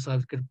with Guru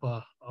Sahib's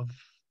Kirpa, I've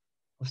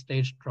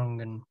stayed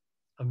strong, and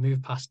I've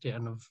moved past it,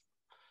 and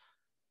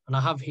I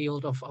have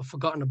healed. I've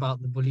forgotten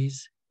about the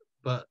bullies,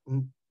 but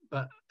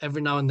but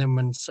every now and then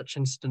when such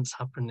incidents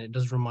happen, it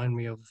does remind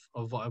me of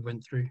what I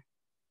went through.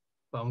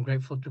 But I'm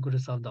grateful to Guru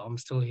Sahib that I'm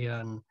still here,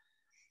 and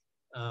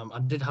I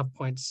did have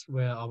points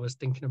where I was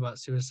thinking about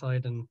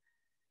suicide and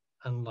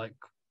like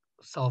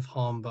self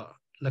harm, but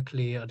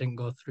luckily I didn't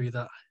go through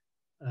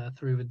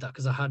with that,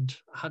 because I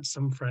had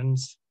some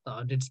friends that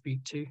I did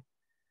speak to,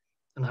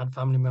 and had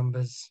family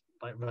members,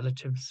 like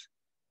relatives.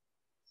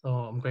 So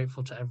I'm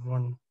grateful to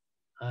everyone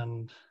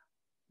and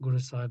Guru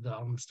Sahib that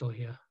I'm still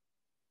here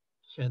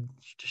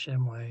to share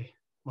my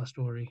my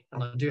story.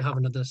 And I do have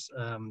another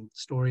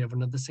story of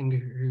another singer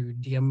who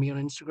DM'd me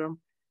on Instagram.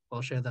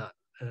 I'll share that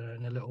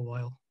in a little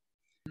while.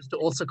 Just to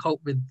also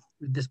cope with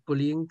this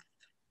bullying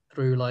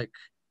through like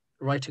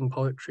writing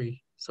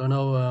poetry. So I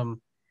know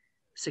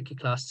Sikhi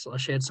class, I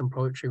shared some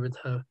poetry with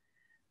her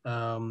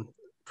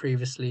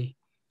previously.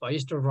 But I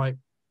used to write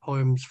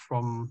poems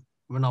from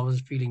when I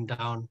was feeling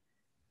down,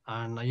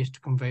 and I used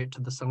to convey it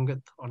to the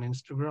Sangat on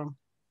Instagram,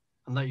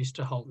 and that used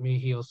to help me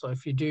heal. So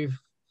if you do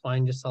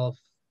find yourself,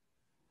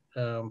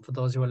 for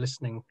those who are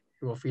listening,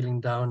 who are feeling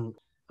down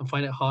and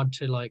find it hard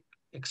to like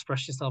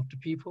express yourself to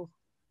people,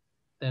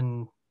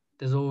 then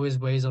there's always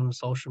ways on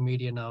social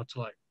media now to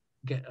like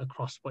get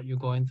across what you're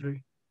going through.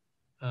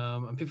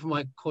 And people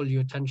might call you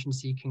attention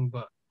seeking,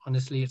 but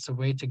honestly, it's a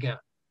way to get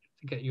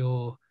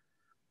your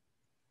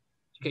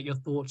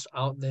thoughts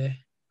out there,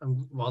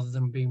 and rather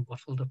than being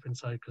bottled up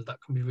inside, because that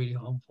can be really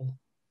harmful.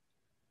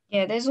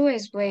 Yeah, there's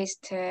always ways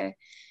to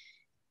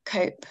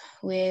cope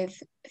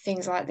with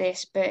things like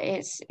this, but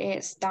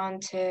it's down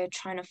to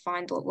trying to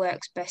find what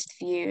works best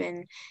for you.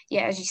 And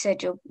yeah, as you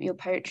said, your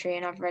poetry,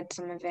 and I've read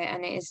some of it,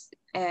 and it is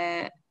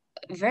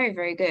very,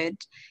 very good.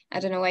 I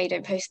don't know why you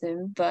don't post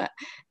them, but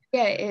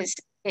yeah,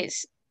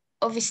 it's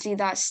obviously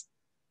that's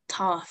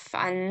tough,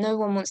 and no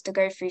one wants to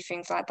go through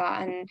things like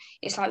that. And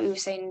it's like we were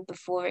saying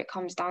before, it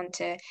comes down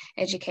to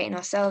educating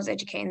ourselves,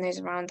 educating those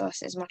around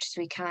us as much as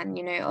we can.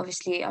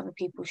 Obviously other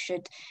people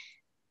should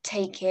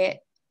take it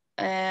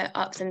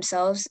up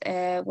themselves,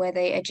 where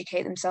they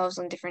educate themselves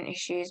on different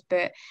issues,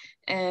 but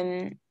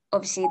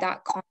obviously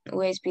that can't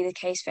always be the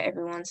case for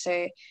everyone.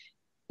 So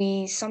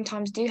we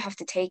sometimes do have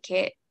to take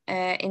it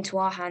into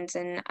our hands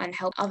and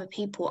help other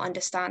people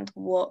understand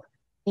what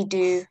we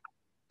do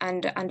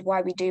and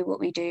why we do what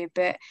we do.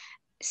 But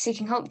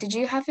seeking help, did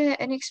you have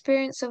an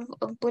experience of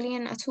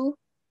bullying at all?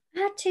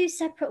 I had two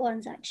separate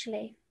ones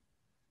actually.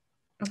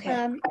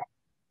 Okay.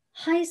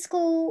 High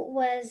school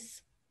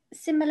was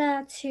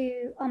similar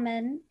to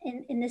Oman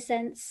in the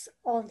sense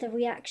of the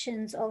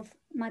reactions of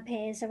my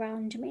peers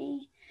around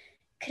me.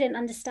 Couldn't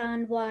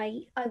understand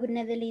why I would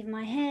never leave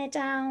my hair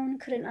down,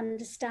 couldn't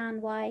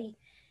understand why,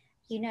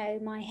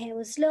 my hair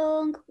was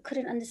long,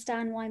 couldn't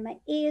understand why my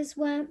ears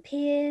weren't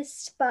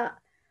pierced. But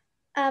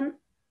um,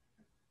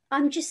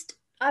 I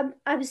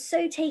was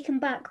so taken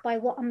back by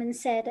what Aman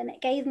said, and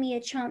it gave me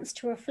a chance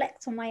to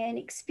reflect on my own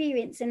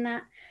experience in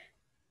that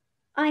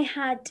I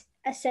had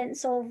a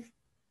sense of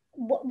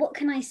what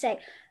can I say?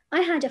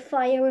 I had a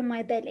fire in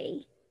my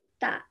belly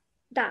that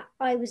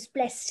I was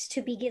blessed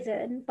to be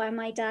given by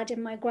my dad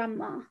and my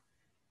grandma.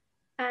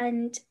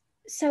 And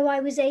so I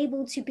was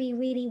able to be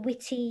really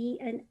witty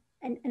and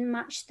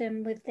match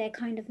them with their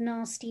kind of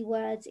nasty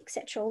words,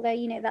 etc.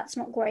 Although, that's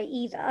not great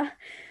either.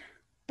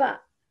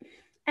 But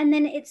and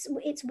then it's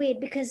weird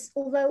because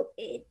although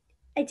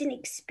I didn't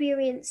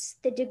experience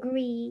the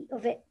degree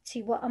of it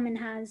to what Aman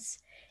has,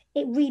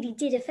 it really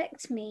did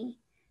affect me.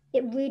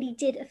 It really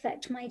did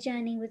affect my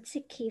journey with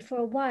Sikhi for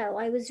a while.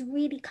 I was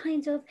really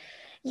kind of,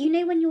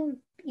 when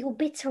you're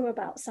bitter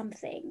about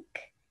something,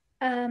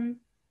 um,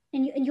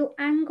 and you're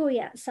angry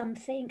at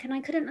something, and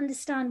I couldn't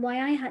understand why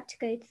I had to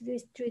go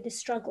through the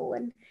struggle.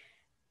 And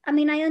I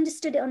mean, I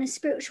understood it on a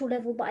spiritual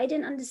level, but I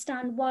didn't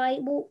understand why.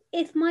 Well,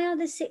 if my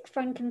other Sikh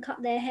friend can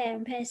cut their hair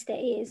and pierce their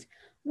ears,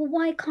 well,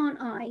 why can't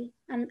I?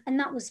 And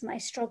that was my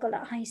struggle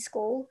at high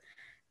school.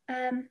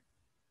 Um,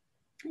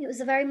 it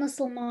was a very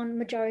Muslim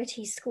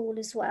majority school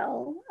as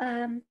well,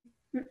 and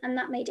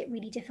that made it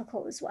really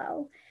difficult as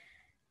well.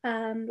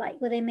 Like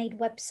where they made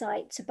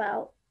websites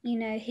about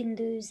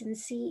Hindus and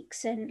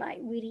Sikhs, and like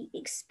really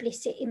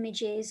explicit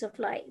images of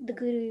like the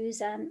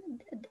gurus and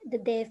the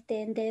devte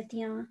and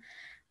devtiyan.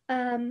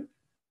 Um,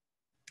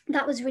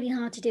 that was really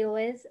hard to deal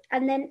with.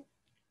 And then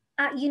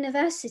at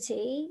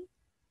university,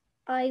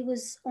 I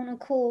was on a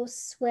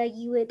course where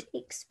you would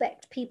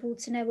expect people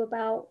to know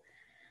about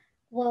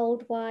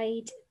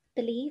worldwide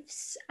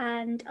beliefs,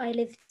 and I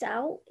lived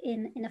out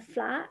in a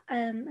flat,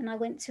 and I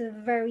went to a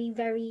very,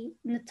 very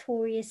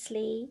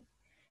notoriously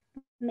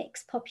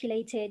mixed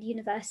populated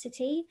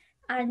university,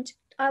 and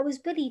I was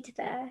bullied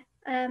there,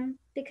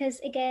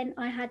 because again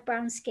I had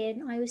brown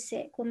skin, I was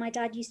sick. When my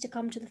dad used to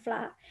come to the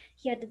flat,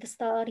 he had the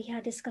star, he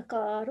had his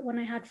kakar. When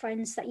I had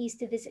friends that used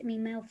to visit me,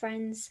 male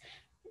friends,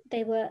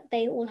 they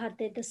all had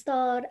the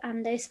star,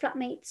 and those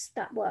flatmates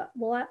that were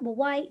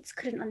white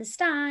couldn't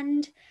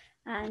understand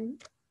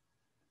and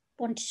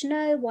wanted to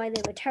know why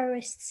there were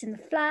terrorists in the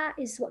flat,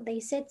 is what they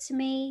said to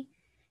me.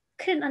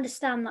 Couldn't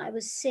understand that I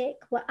was sick,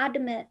 were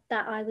adamant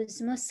that I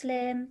was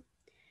Muslim.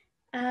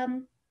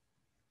 So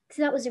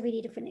that was a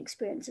really different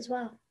experience as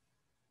well.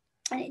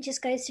 And it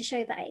just goes to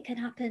show that it can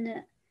happen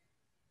at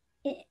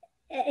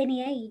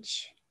any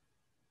age.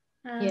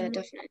 Yeah,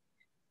 definitely.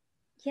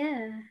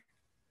 Yeah.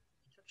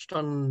 Touched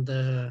on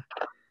the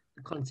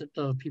concept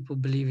of people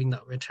believing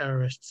that we're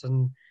terrorists,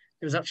 and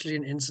there was actually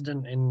an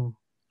incident in,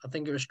 I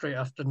think it was straight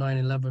after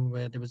 9/11,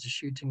 where there was a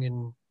shooting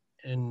in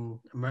an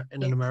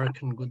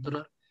American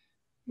Gurdwara,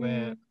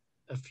 where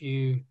a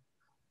few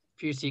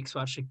Sikhs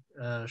were actually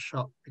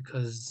shot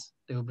because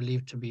they were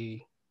believed to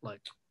be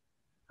like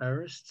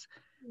terrorists.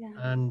 Yeah.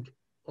 And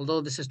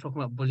although this is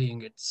talking about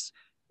bullying,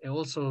 it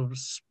also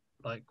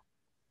like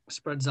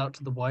spreads out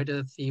to the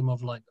wider theme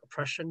of like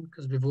oppression,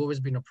 because we've always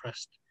been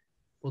oppressed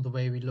for the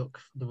way we look,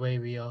 for the way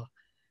we are.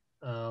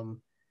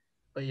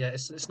 But yeah,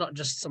 it's not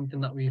just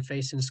something that we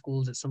face in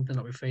schools. It's something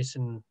that we face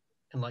in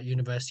like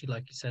university,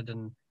 like you said,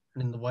 and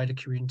in the wider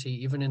community,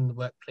 even in the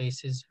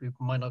workplaces. We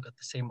might not get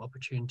the same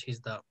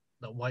opportunities that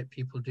white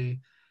people do,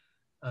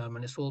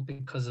 and it's all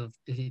because of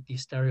the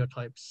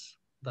stereotypes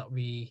that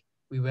we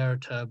wear a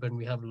turban,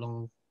 we have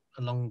a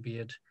long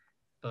beard.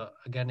 But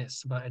again,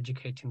 it's about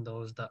educating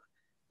those that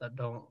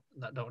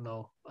don't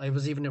know. I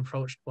was even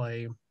approached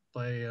by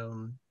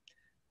um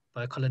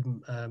by a colored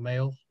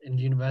male in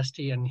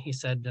university, and he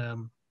said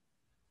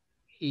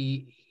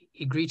he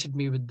greeted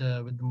me with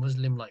the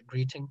Muslim like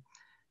greeting,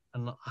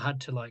 and I had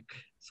to like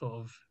sort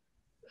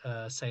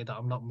of say that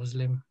I'm not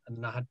Muslim,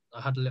 and I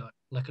had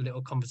a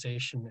little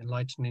conversation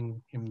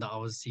enlightening him that I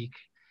was Sikh.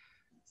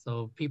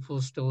 So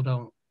people still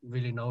don't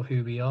really know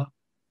who we are,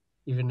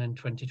 even in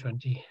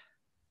 2020.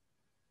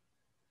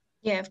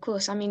 Yeah, of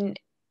course. I mean,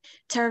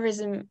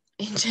 terrorism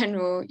in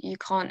general, you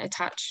can't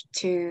attach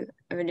to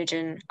a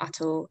religion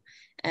at all.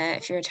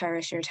 If you're a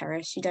terrorist, you're a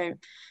terrorist. You don't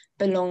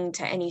belong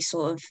to any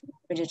sort of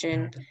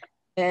religion.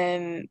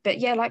 But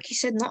yeah, like you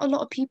said, not a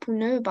lot of people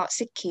know about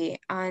Sikhi,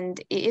 and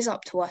it is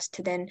up to us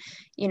to then,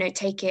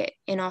 take it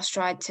in our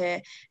stride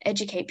to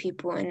educate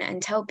people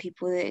and tell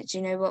people that, do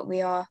you know what,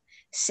 we are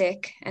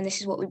Sikh and this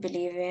is what we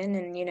believe in,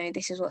 and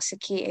this is what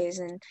Sikhi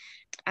is,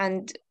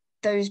 and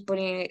those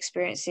bullying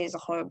experiences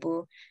are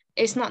horrible.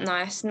 It's not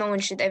nice. No one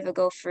should ever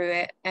go through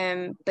it.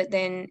 But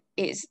then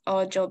it's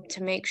our job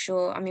to make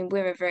sure. I mean,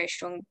 we're a very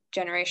strong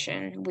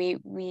generation. We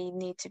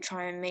need to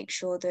try and make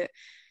sure that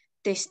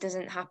this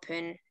doesn't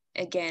happen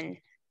again,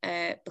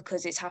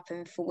 because it's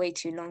happened for way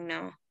too long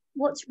now.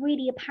 What's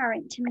really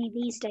apparent to me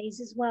these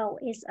days as well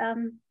is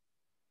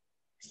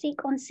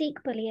Sikh on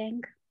Sikh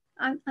bullying.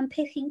 I'm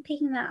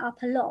picking that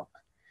up a lot.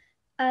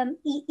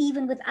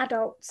 Even with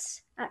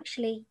adults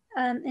actually,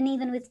 and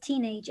even with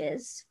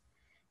teenagers.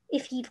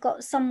 If you've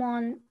got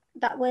someone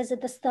that wears a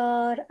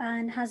dastar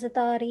and has a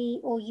dari,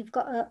 or you've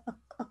got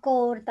a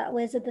gaur that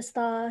wears a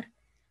dastar,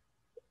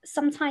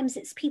 sometimes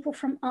it's people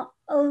from our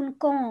own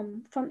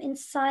qawm, from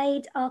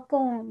inside our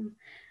qawm.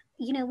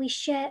 We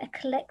share a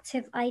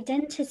collective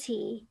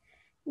identity.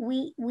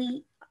 We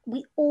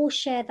all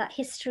share that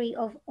history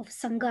of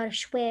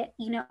Sangharsh, where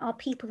our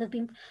people have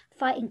been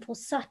fighting for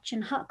Sach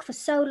and Haq for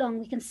so long.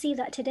 We can see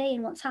that today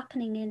in what's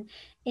happening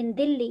in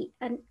Delhi,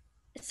 and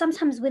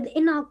sometimes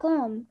within our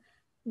qawm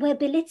we're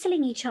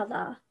belittling each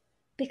other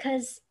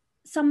because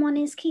someone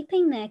is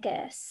keeping their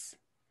guess.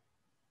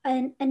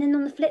 And then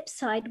on the flip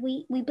side,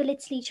 we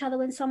belittle each other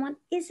when someone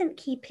isn't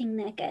keeping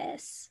their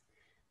guess.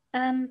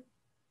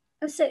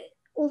 So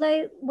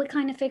although we're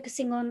kind of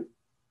focusing on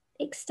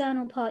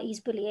external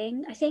parties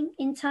bullying, I think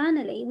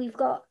internally we've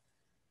got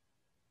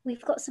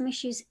some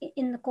issues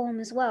in the qawm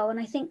as well. And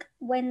I think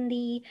when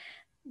the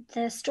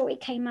story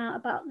came out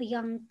about the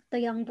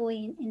young boy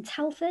in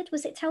Telford,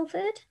 was it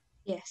Telford?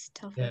 Yes,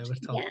 Telford. Yeah, it was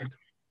Telford. Yeah.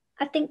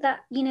 I think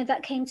that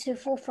that came to the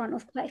forefront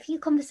of quite a few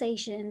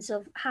conversations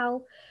of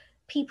how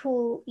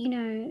people,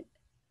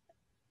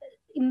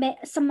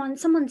 someone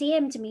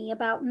DM'd me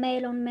about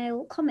male on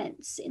male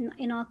comments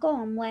in our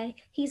qawm, where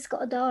he's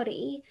got a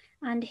dari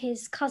and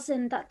his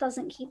cousin that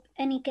doesn't keep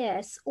any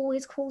guess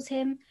always calls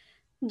him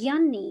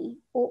Yanni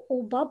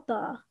or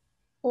Baba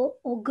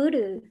or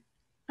Guru.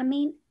 I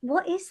mean,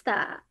 what is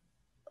that?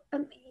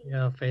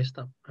 Yeah, I faced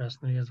that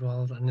personally as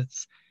well, and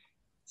it's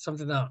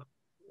something that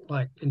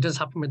like it does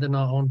happen within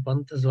our own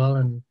bunth as well,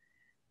 and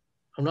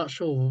I'm not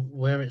sure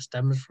where it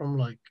stems from.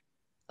 Like,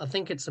 I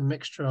think it's a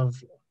mixture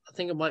of. I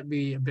think it might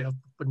be a bit of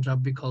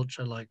Punjabi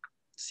culture, like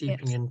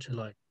seeping Yes. into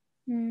like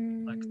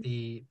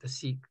the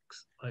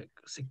Sikhs, like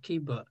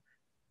Sikhi, but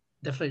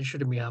definitely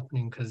shouldn't be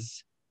happening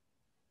because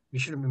we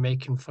shouldn't be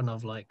making fun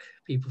of like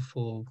people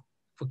for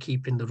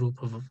keeping the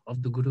roop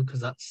of the Guru,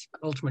 because that's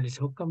ultimately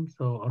hukam.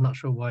 So I'm not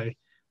sure why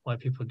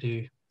people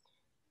do.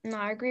 No,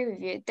 I agree with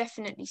you. It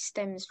definitely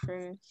stems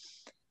from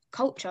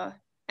culture,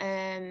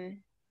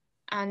 and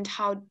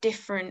how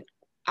different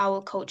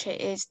our culture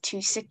is to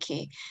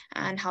Sikhi,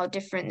 and how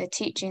different the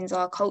teachings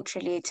are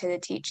culturally to the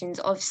teachings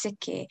of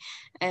Sikhi.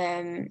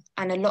 And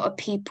a lot of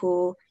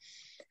people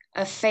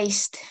are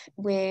faced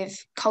with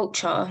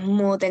culture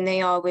more than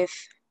they are with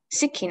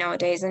Sikhi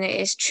nowadays. And it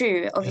is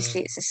true.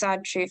 Obviously, it's a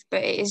sad truth,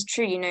 but it is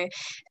true.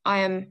 I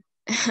am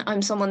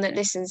I'm someone that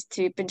listens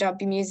to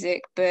Punjabi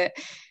music, but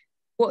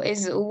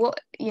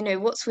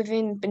what's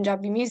within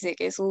Punjabi music?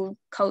 It's all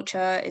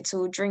culture, it's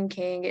all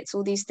drinking, it's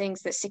all these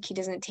things that Sikhi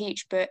doesn't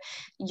teach, but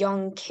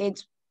young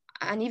kids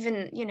and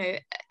even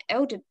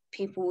elder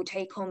people will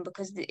take on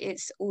because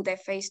it's all they're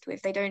faced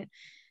with. They don't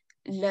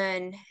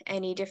learn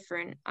any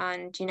different,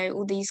 and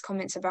all these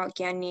comments about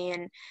Gyani,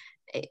 and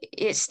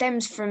it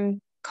stems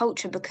from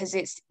culture because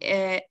it's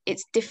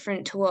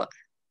different to what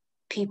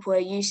people are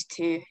used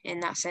to in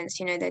that sense.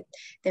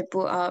 They're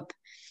brought up,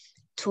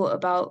 taught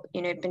about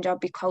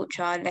Punjabi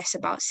culture, less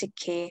about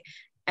Sikhi,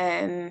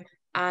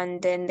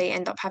 and then they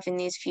end up having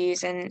these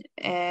views and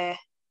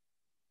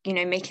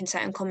making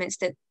certain comments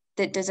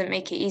that doesn't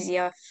make it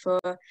easier for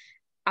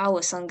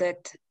our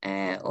Sangat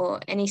or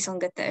any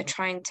Sangat that are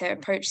trying to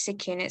approach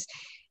Sikhi. And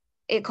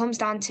it comes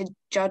down to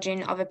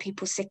judging other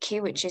people's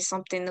Sikhi, which is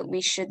something that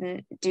we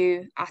shouldn't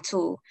do at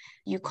all.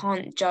 You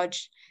can't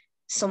judge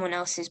someone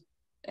else's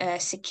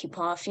Sikhi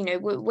path.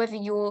 Whether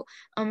you're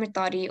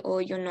Amritari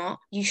or you're not,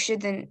 you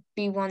shouldn't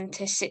be one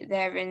to sit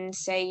there and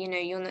say,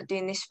 you're not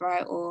doing this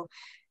right, or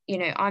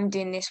I'm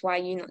doing this, why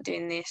are you not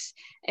doing this?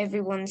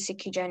 Everyone's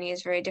Sikhi journey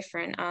is very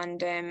different,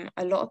 and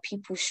a lot of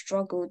people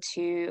struggle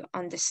to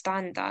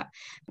understand that,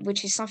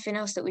 which is something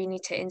else that we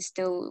need to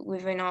instill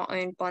within our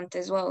own Pant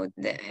as well,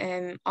 that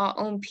our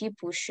own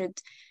people should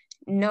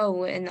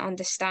know and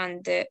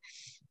understand that,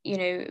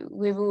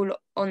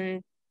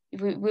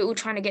 we're all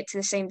trying to get to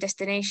the same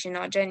destination.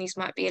 Our journeys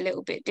might be a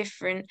little bit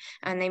different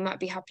and they might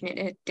be happening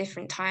at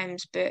different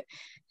times, but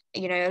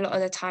a lot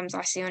of the times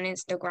I see on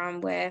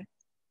Instagram where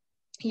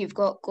you've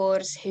got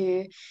Gors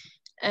who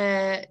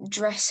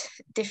dress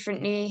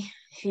differently,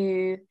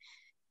 who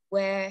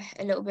wear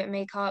a little bit of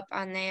makeup,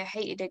 and they are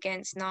hated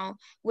against. Now,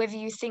 whether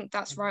you think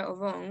that's right or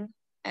wrong,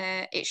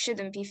 it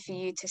shouldn't be for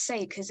you to say,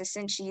 because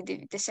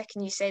essentially the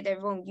second you say they're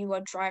wrong, you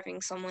are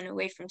driving someone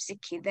away from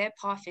Sikhi. Their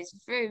path is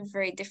very,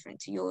 very different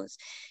to yours.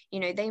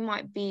 They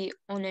might be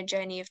on a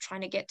journey of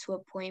trying to get to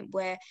a point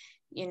where,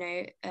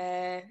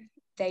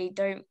 they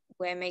don't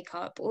wear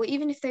makeup, or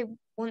even if they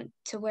want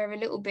to wear a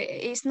little bit,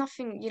 it's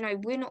nothing,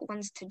 we're not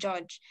ones to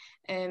judge.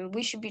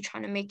 We should be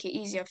trying to make it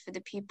easier for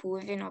the people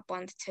within our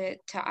band to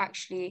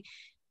actually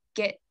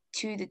get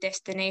to the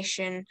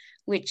destination,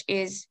 which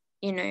is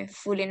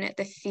falling at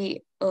the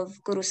feet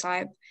of Guru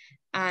Sahib.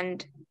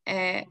 And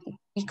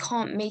we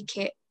can't make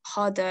it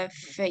harder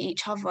for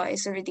each other.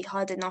 It's already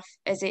hard enough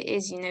as it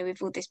is,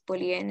 with all this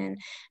bullying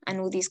and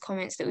all these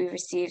comments that we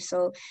receive.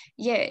 So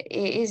yeah,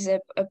 it is a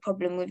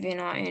problem within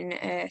our own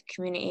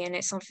community, and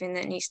it's something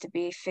that needs to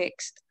be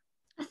fixed.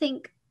 I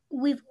think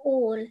we've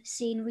all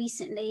seen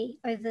recently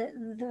over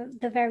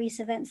the various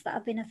events that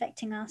have been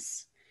affecting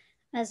us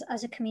as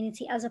a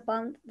community, as a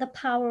band, the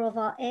power of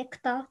our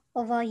ekta,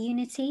 of our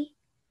unity.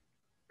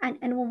 And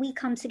when we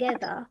come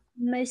together,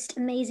 most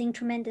amazing,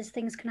 tremendous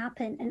things can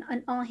happen.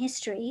 And our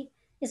history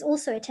is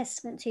also a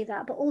testament to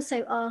that, but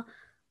also our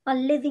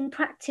living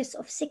practice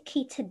of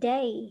Sikhi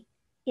today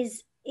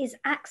is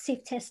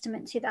active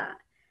testament to that.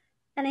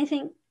 And I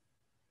think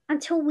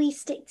until we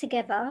stick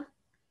together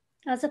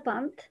as a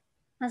Bant,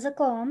 as a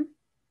Qawm,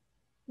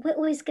 we're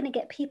always going to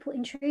get people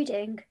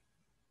intruding.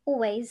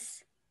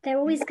 Always. They're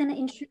always going to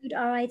intrude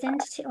on our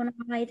identity.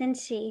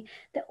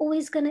 They're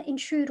always going to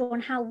intrude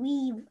on how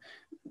we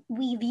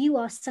view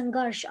our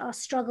sangarsh, our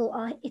struggle,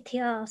 our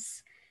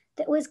itihas.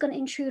 They're always going to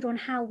intrude on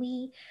how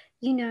we,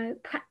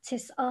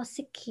 practice our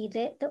Sikhi.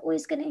 They're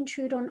always going to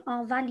intrude on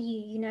our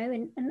value,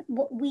 and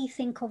what we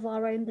think of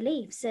our own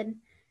beliefs.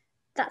 And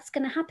that's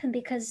going to happen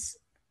because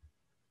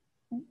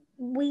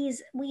we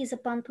as a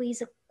Bant,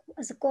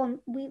 as a Qawm,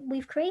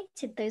 we've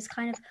created those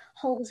kind of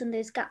holes and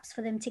those gaps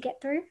for them to get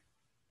through.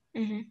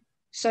 Mm-hmm.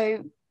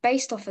 So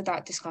based off of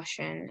that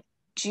discussion,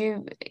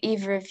 do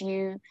either of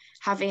you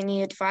have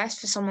any advice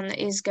for someone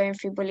that is going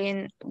through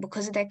bullying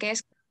because of their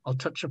caste? I'll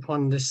touch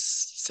upon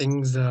this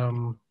thing's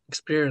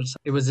experience.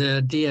 It was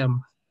a DM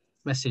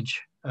message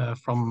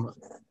from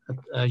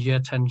a year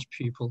 10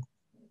 pupil.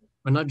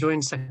 When I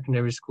joined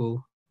secondary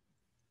school,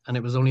 and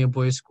it was only a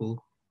boys'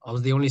 school, I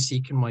was the only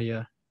Sikh in my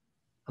year.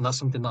 And that's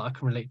something that I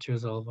can relate to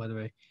as well, by the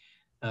way,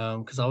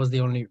 because I was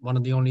one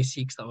of the only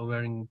Sikhs that were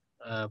wearing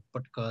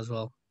patka as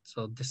well.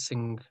 So this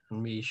thing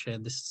and me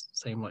shared this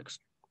same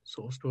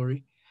sort of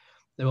story.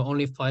 There were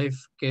only 5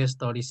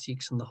 Gaistari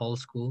Sikhs in the whole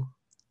school.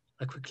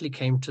 I quickly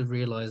came to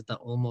realize that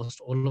almost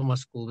all of my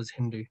school was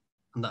Hindu,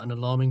 and that an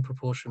alarming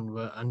proportion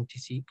were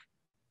anti-Sikh.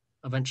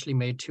 I eventually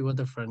made 2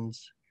 other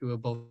friends who were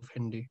both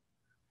Hindu.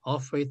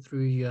 Halfway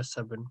through year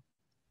 7,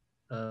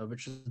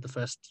 which is the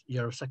first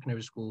year of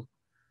secondary school,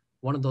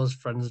 one of those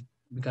friends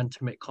began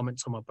to make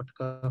comments on my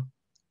patka,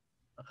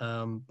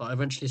 but I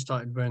eventually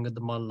started wearing the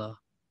malla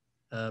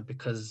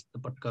because the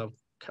patka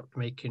kept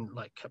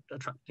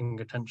attracting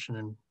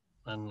attention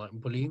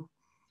and bullying.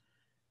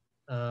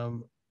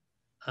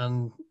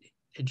 And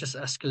it just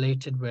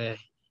escalated where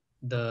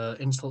the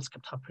insults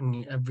kept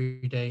happening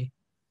every day.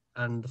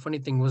 And the funny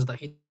thing was that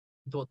he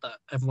thought that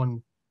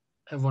everyone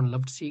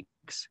loved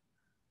Sikhs,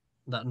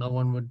 that no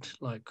one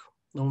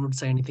would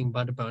say anything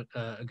bad about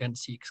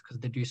against Sikhs because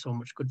they do so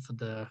much good for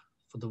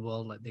the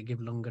world, like they give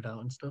langar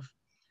out and stuff.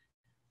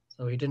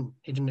 So he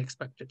didn't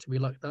expect it to be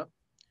like that.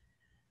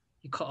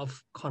 He cut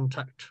off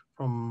contact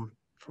from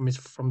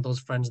those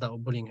friends that were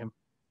bullying him,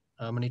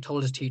 and he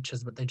told his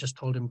teachers, but they just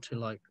told him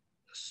to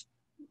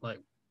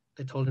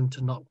they told him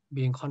to not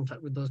be in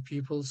contact with those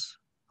pupils,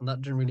 and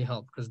that didn't really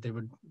help because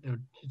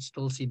he'd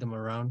still see them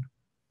around.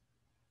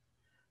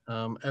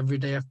 Every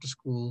day after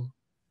school,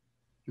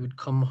 he would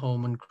come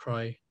home and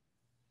cry.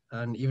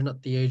 And even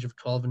at the age of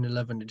 12 and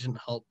 11, it didn't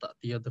help that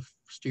the other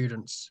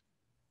students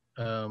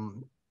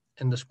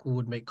in the school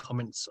would make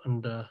comments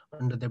under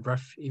their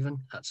breath, even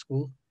at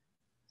school.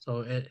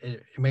 So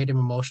it made him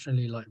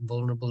emotionally like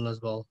vulnerable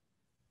as well.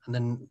 And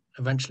then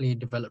eventually he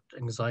developed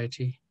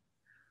anxiety.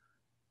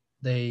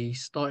 They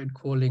started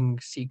calling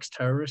Sikhs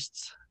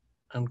terrorists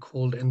and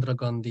called Indira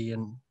Gandhi,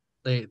 and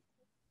they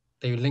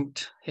they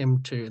linked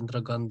him to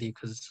Indira Gandhi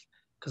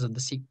because of the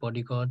Sikh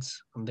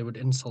bodyguards, and they would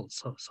insult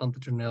Sant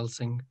Jarnail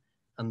Singh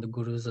and the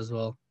gurus as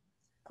well.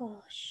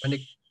 When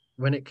it Gosh.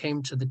 when it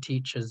came to the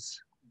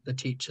teachers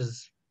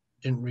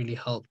didn't really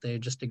help. They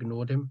just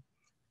ignored him.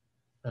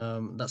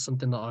 That's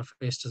something that I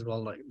faced as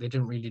well. Like they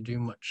didn't really do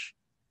much.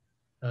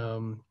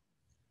 Um,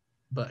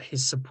 but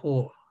his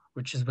support,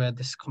 which is where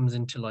this comes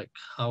into like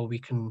how we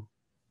can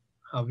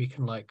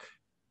like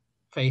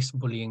face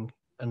bullying.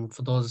 And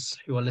for those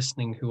who are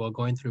listening who are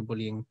going through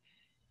bullying,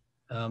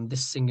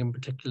 this Singh in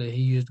particular,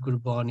 he used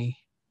Gurbani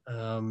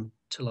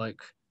to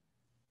like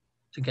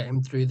to get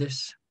him through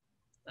this,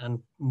 and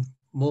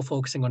more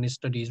focusing on his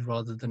studies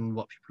rather than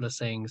what people are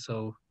saying.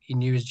 So he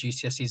knew his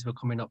GCSEs were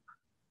coming up.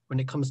 When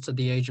it comes to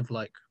the age of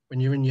like when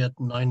you're in year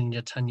 9 and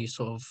year 10, you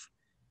sort of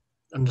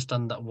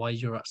understand that why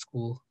you're at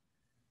school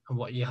and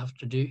what you have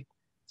to do.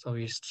 So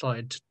he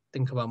started to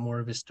think about more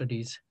of his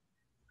studies.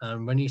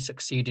 And when he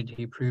succeeded,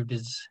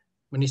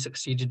 when he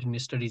succeeded in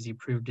his studies, he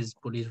proved his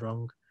bullies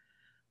wrong.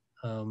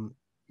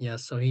 Yeah,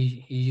 so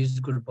he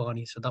used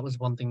Gurbani. So that was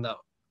one thing that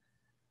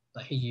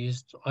he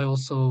used. I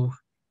also,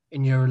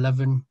 in year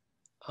 11,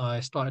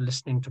 I started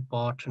listening to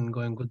Bart and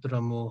going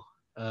Gudramo,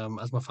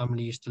 as my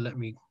family used to let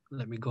me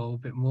go a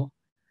bit more.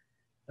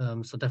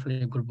 So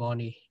definitely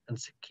Gurbani and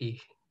Sikhi,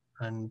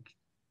 and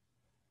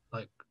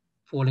like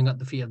falling at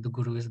the feet of the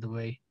Guru is the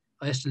way.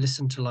 I used to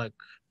listen to like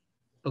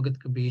Bhagat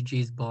Kabir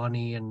Ji's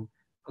Bani and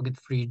Bhagat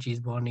Farid Ji's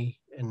Bani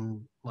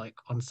in like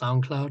on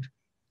SoundCloud.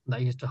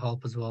 That used to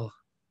help as well,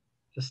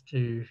 just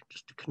to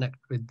connect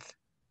with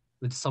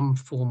some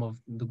form of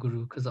the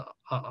Guru, because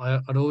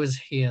I'd always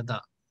hear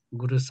that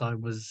Guru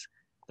Sahib was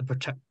the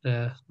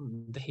protector,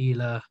 the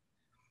healer,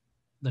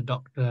 the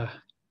doctor,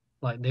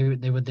 like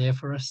they were there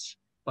for us,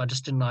 but I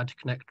just didn't know how to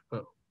connect.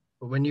 But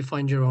when you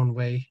find your own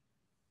way,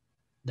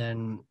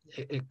 then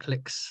it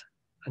clicks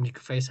and you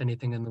can face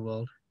anything in the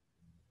world.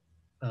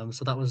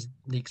 So that was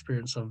the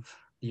experience of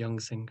the young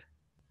Singh.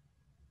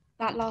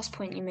 That last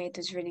point you made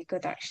was really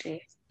good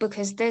actually,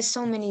 because there's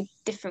so many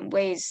different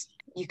ways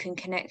you can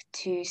connect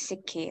to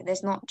Sikhi.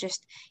 There's not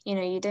just,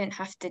 you don't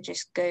have to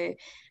just go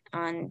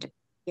and,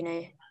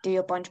 do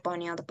your Banj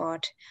Bani on the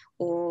bod,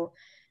 or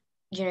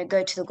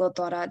go to the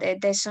Gurdwara.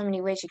 There's so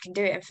many ways you can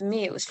do it. And for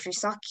me, it was through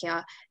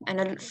Sakya.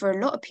 And for a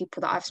lot of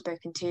people that I've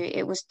spoken to,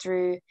 it was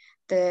through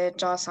the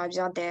Jar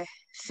Sahibzade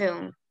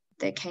film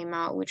that came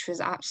out, which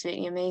was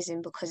absolutely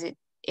amazing because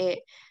it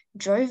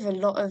drove a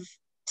lot of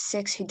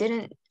Sikhs who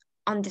didn't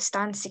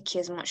understand Sikhi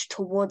as much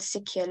towards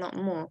Sikhi a lot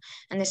more.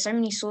 And there's so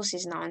many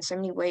sources now and so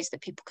many ways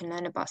that people can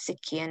learn about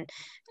Sikhi. And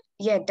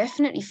yeah,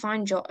 definitely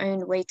find your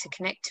own way to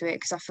connect to it,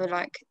 because I feel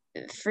like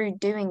through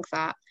doing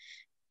that,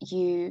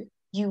 you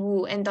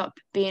will end up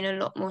being a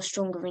lot more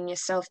stronger in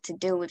yourself to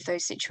deal with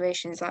those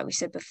situations, like we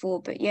said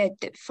before. But yeah,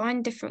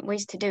 find different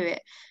ways to do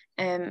it.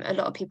 A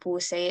lot of people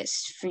will say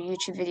it's through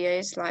YouTube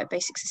videos like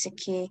Basics of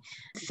Sikhi,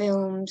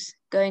 films,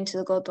 going to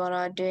the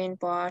Gurdwara, doing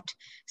Bart,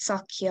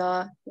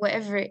 Sakya,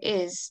 whatever it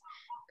is.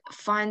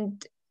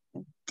 Find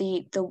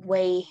the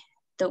way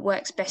that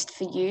works best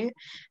for you,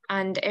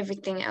 and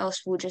everything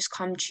else will just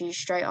come to you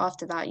straight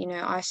after that.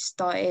 I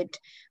started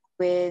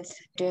with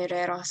doing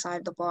Rera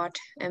Sahib the Bard,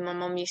 and my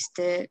mum used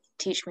to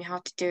teach me how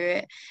to do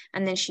it,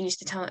 and then she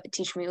used to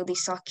teach me all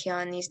these Sakya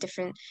and these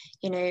different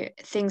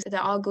things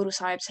that our Guru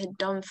Sahibs had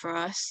done for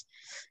us,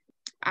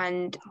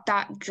 and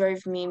that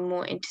drove me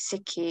more into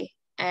Sikhi.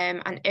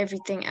 And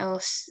everything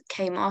else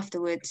came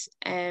afterwards.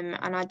 And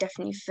I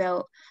definitely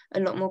felt a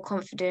lot more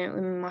confident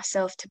with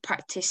myself to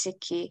practice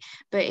Sikhi.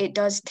 But it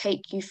does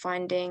take you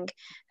finding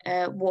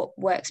what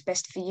works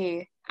best for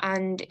you.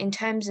 And in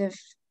terms of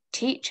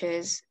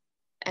teachers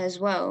as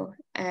well,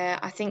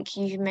 I think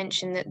you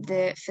mentioned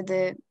that for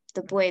the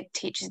boy,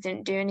 teachers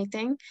didn't do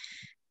anything.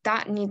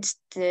 That needs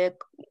to,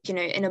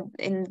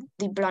 in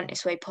the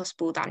bluntest way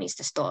possible, that needs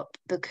to stop,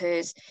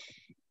 because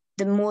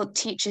the more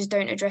teachers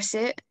don't address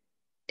it,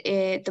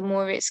 the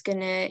more it's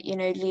gonna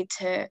lead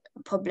to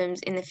problems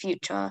in the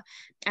future.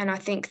 And I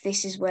think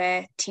this is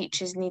where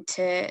teachers need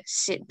to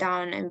sit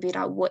down and be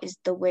like, what is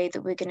the way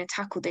that we're going to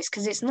tackle this?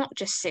 Because it's not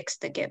just Sikhs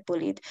that get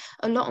bullied.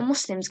 A lot of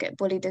Muslims get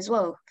bullied as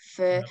well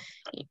for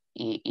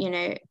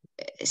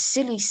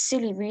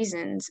silly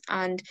reasons,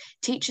 and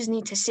teachers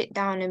need to sit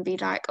down and be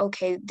like,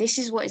 okay, this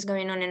is what is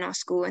going on in our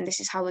school and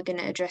this is how we're going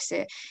to address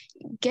it.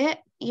 Get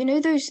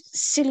those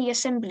silly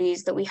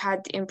assemblies that we had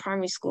in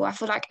primary school. I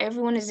feel like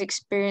everyone has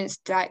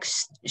experienced like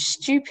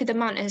stupid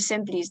amount of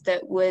assemblies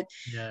that were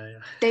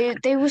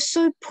they were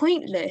so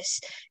pointless.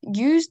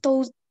 Use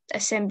those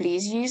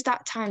assemblies, use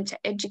that time to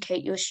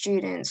educate your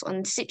students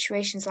on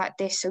situations like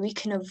this, so we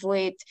can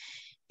avoid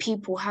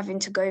people having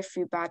to go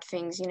through bad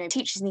things.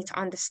 Teachers need to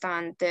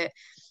understand that if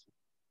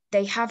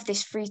they have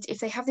this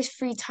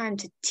free time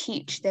to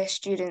teach their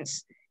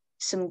students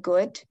some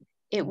good,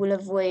 it will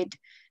avoid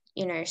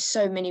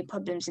so many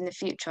problems in the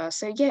future.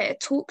 So yeah,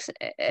 talks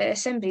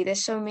assembly,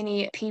 there's so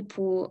many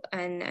people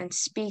and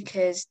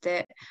speakers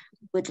that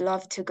would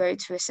love to go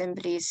to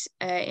assemblies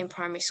in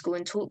primary school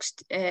and talk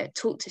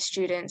to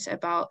students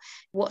about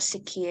what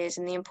Sikhi is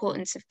and the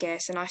importance of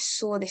guests. And I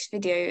saw this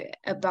video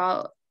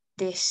about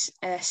this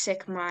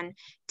Sikh man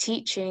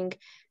teaching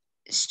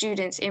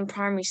students in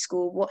primary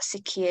school what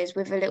Sikhi is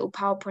with a little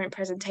PowerPoint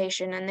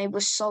presentation, and they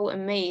were so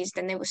amazed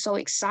and they were so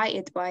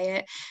excited by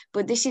it.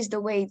 But this is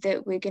the way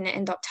that we're going to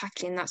end up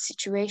tackling that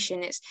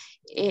situation.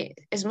 It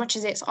as much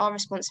as it's our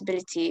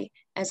responsibility,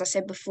 as I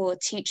said before,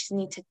 teachers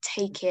need to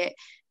take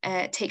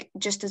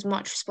just as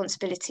much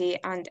responsibility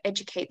and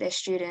educate their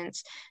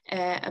students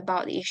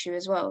about the issue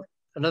as well.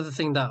 Another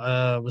thing that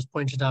was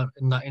pointed out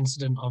in that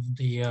incident of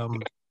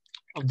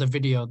the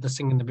video, the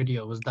singing the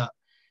video, was that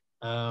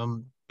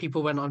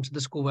people went onto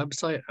the school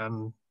website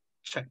and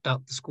checked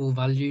out the school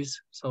values.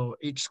 So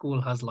each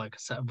school has like a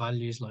set of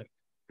values like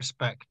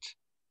respect,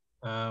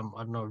 I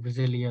don't know,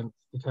 resilience,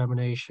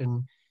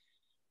 determination,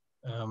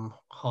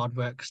 hard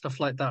work,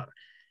 stuff like that.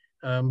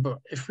 But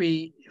if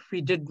we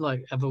did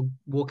like ever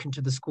walk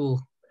into the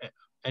school,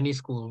 any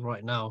school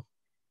right now,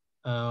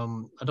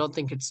 I don't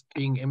think it's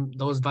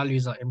those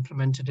values are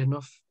implemented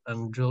enough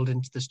and drilled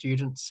into the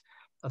students.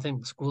 I think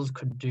the schools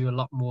could do a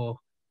lot more,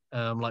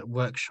 like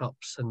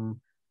workshops and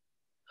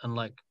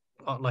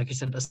like you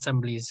said,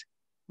 assemblies,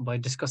 by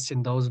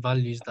discussing those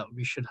values that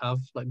we should have.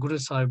 Like Guru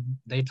Sahib,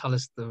 they tell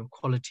us the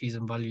qualities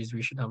and values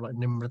we should have, like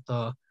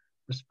nimrata,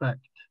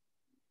 respect,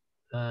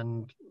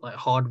 and like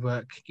hard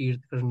work,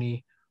 kirat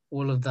karni,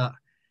 all of that.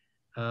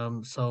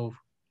 So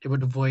it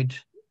would avoid,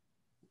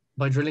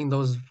 by drilling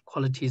those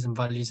qualities and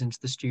values into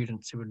the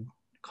students, it would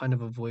kind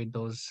of avoid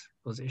those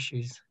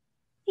issues.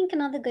 I think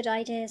another good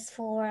idea is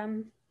for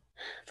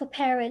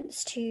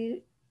parents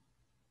to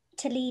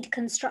lead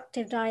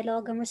constructive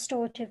dialogue and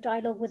restorative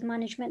dialogue with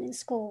management in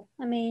school.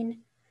 I mean,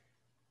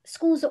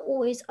 schools are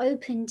always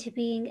open to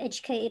being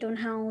educated on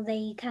how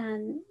they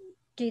can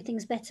do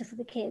things better for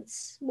the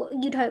kids. Well,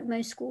 you'd hope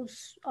most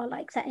schools are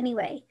like that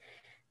anyway.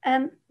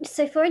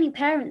 So for any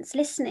parents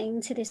listening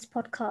to this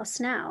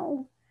podcast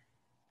now,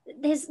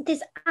 there's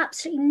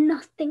absolutely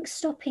nothing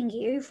stopping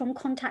you from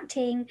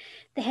contacting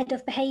the head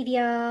of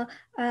behaviour,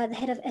 the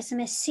head of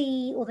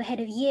SMSC, or the head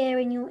of year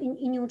in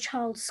your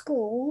child's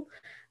school,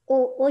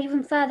 or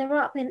even further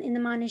up in the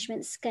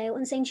management scale,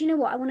 and saying, do you know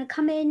what, I want to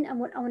come in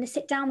and I want to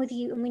sit down with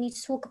you and we need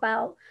to talk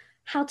about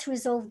how to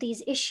resolve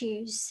these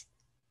issues.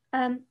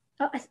 I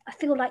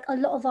feel like a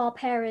lot of our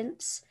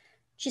parents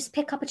just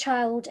pick up a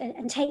child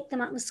and take them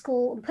out of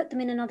school and put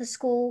them in another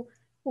school.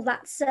 Well,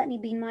 that's certainly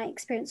been my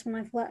experience when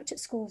I've worked at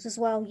schools as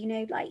well.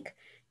 Like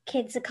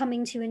kids are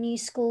coming to a new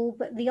school,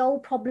 but the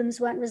old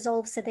problems weren't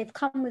resolved. So they've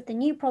come with the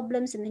new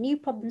problems, and the new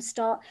problems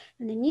start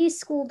in the new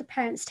school. The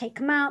parents take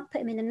them out, put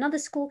them in another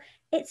school.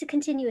 It's a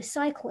continuous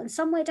cycle. And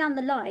somewhere down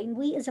the line,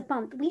 we as a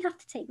bund, we have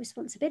to take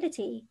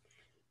responsibility.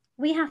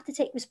 We have to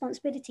take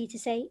responsibility to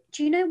say,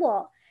 do you know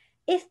what?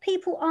 If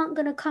people aren't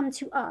going to come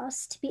to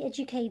us to be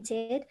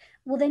educated,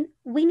 well, then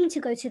we need to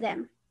go to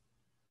them.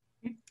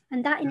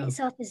 And that in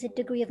itself is a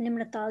degree of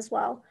nimrata as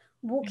well,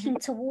 walking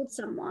towards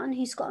someone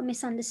who's got a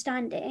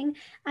misunderstanding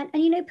and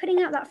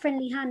putting out that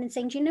friendly hand and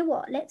saying, do you know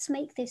what, let's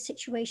make this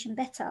situation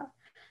better.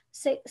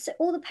 So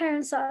all the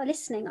parents that are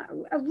listening,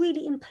 I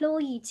really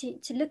implore you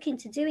to look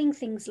into doing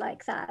things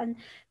like that. And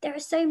there are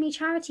so many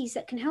charities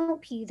that can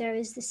help you. There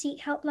is the Sikh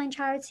Helpline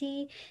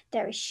Charity,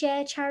 there is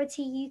Share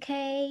Charity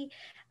UK,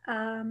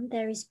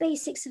 there is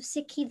Basics of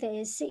Sikhi,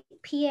 there is Sikh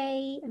PA.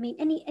 I mean,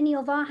 any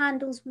of our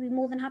handles, we'd be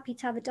more than happy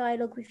to have a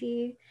dialogue with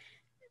you.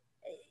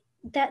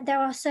 That there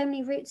are so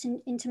many routes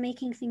into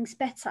making things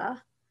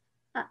better,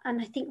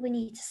 and I think we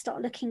need to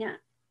start looking at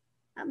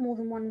more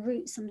than one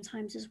route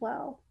sometimes as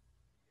well.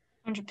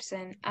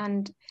 100%.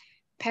 And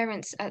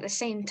parents at the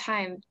same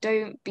time,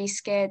 don't be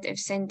scared of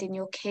sending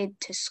your kid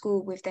to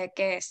school with their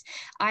guests.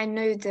 I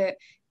know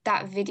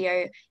that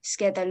video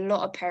scared a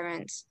lot of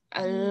parents,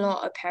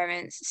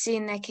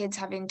 seeing their kids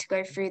having to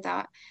go through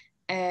that.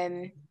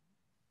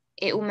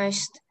 It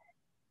almost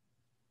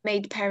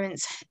made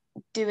parents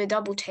do a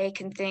double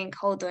take and think,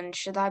 hold on,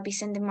 should I be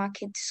sending my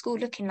kid to school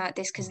looking like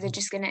this, because they're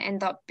just going to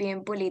end up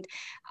being bullied?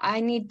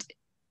 I need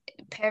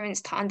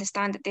parents to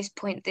understand at this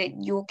point that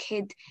your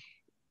kid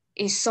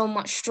is so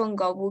much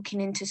stronger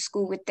walking into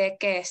school with their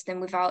guests than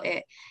without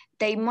it.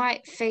 They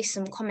might face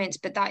some comments,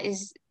 but that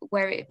is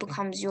where it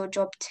becomes your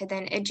job to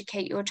then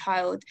educate your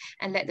child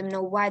and let them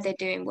know why they're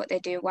doing what they're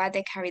doing, why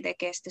they carry their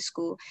guests to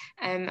school,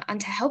 and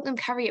to help them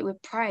carry it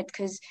with pride.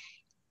 Because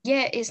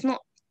yeah, it's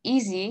not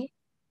easy,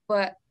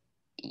 but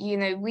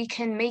we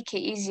can make it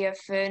easier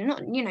for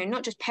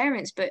not just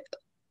parents, but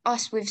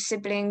us with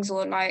siblings,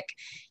 or like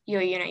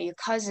your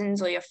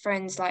cousins or your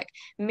friends. Like,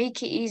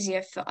 make it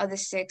easier for other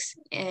Sikhs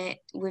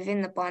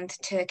within the band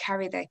to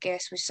carry their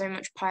guests with so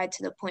much pride,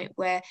 to the point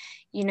where,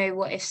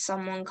 what if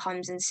someone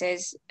comes and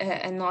says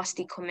a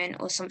nasty comment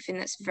or something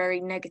that's very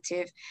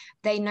negative,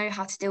 they know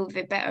how to deal with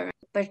it better.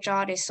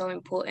 Bajar is so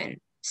important.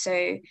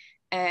 So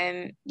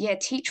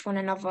teach one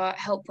another,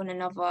 help one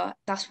another.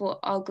 That's what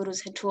our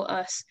gurus had taught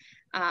us,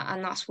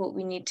 and that's what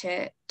we need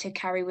to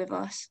carry with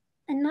us.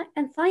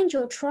 And find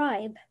your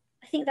tribe.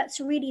 I think that's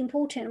really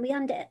important.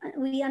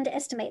 We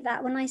underestimate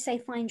that. When I say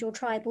find your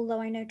tribe,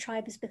 although I know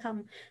tribe has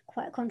become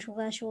quite a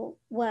controversial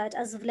word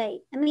as of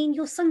late, I mean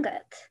your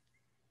sangat.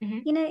 Mm-hmm.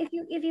 You know,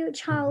 if you're a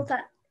child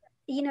that,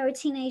 you know, a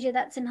teenager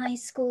that's in high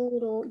school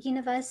or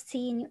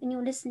university, and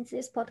you're listening to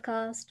this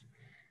podcast,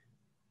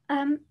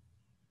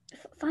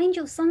 find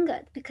your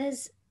sangat,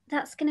 because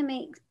that's going to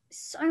make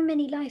so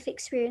many life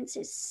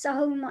experiences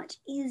so much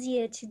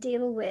easier to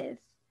deal with.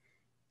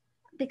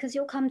 Because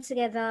you'll come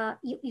together,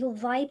 you'll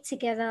vibe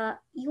together,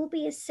 you'll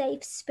be a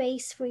safe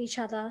space for each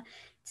other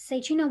to say,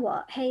 do you know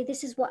what? Hey,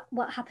 this is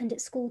what happened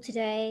at school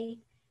today.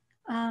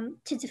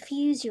 To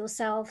diffuse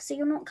yourself. So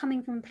you're not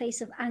coming from a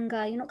place of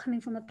anger, you're not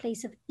coming from a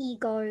place of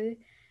ego.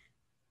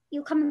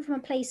 You're coming from a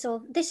place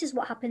of, this is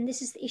what happened,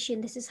 this is the issue,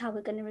 and this is how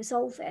we're going to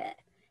resolve it.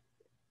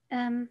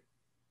 And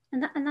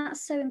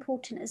that's so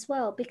important as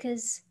well,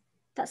 because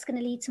that's going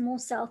to lead to more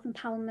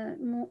self-empowerment,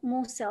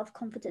 more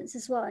self-confidence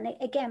as well. And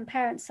again,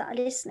 parents that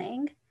are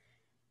listening,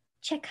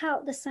 check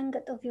out the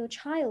sangat of your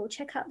child,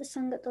 check out the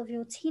sangat of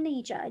your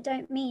teenager. I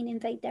don't mean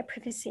invade their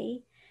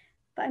privacy,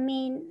 but I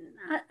mean,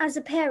 as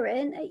a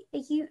parent, are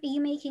you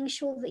making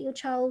sure that your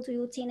child or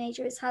your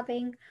teenager is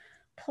having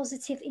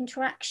positive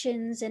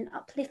interactions and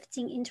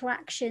uplifting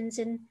interactions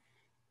and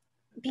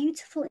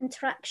beautiful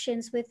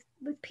interactions with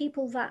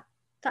people that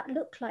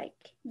look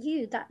like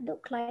you, that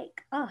look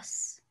like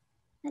us?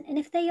 And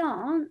if they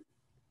aren't,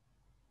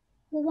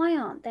 well, why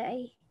aren't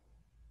they?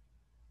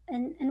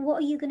 And what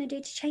are you going to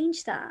do to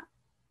change that?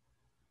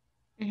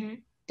 Mm-hmm.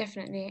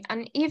 Definitely.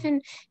 And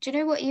even, do you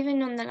know what,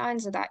 even on the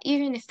lines of that,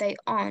 even if they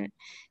aren't,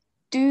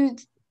 do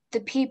the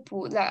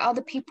people, like, are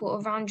the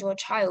people around your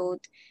child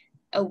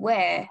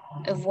aware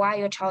of why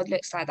your child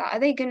looks like that? Are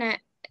they gonna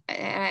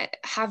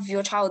have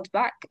your child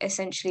back,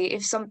 essentially?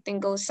 If something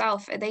goes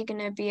south, are they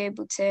gonna be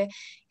able to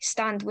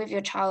stand with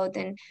your child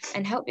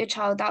and help your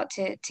child out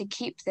to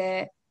keep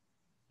their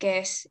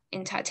gas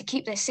intact, to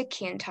keep their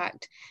sikhi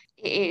intact?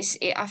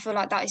 I feel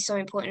like that is so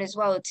important as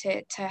well,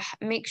 to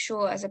make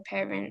sure as a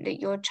parent that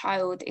your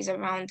child is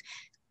around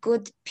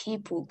good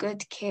people,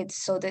 good kids,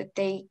 so that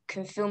they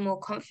can feel more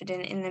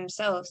confident in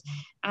themselves.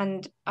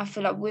 And I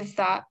feel like with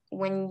that,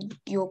 when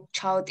your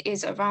child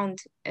is around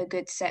a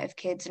good set of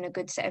kids and a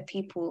good set of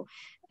people,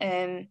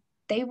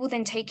 they will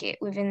then take it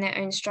within their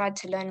own stride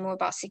to learn more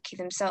about Sikhi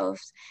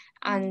themselves,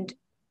 and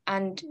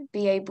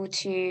be able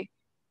to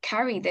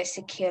carry their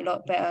Sikhi a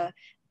lot better.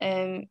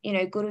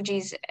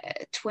 Guruji's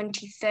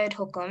 23rd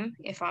hukam,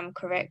 if I'm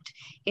correct,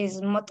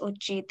 is mat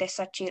uchi de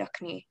sachi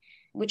rakni,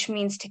 which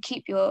means to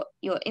keep your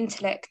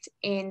intellect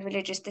in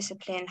religious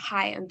discipline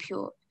high and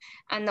pure.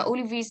 And the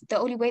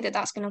only way that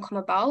that's going to come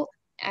about,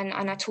 and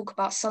I talk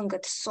about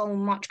sangat so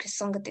much because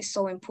sangat is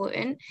so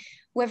important,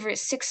 whether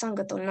it's Sikh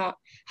sangat or not,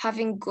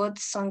 having good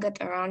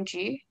sangat around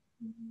you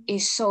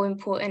is so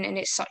important, and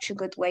it's such a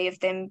good way of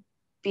them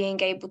being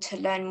able to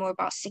learn more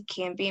about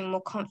Sikhi and being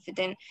more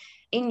confident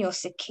in your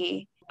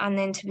Sikhi, and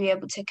then to be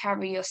able to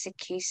carry your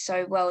Sikhi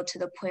so well to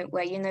the point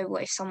where, you know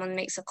what, if someone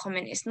makes a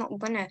comment, it's not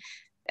going to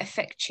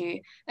affect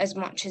you as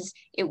much as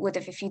it would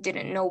have if you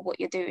didn't know what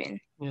you're doing.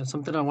 Yeah,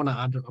 something I want to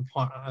add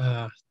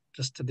apart,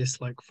 just to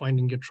this, like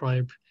finding your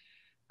tribe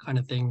kind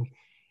of thing,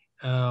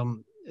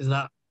 is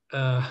that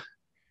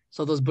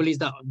so those bullies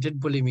that did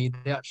bully me,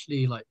 they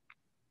actually, like,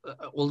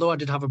 although I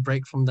did have a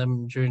break from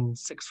them during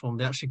sixth form,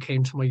 they actually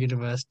came to my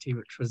university,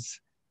 which was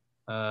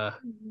Wow.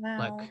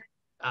 like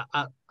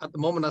at the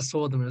moment I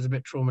saw them, it was a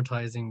bit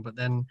traumatizing. But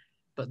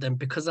then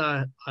because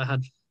I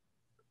had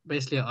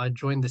basically I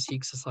joined the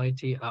Sikh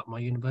Society at my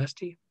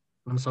university.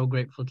 I'm so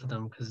grateful to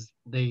them because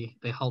they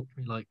helped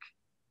me,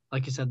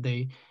 like you said,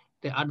 they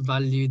add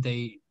value,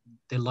 they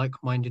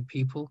like-minded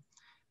people.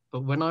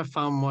 But when I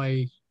found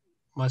my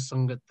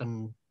Sangat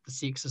and the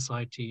Sikh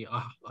Society,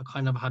 I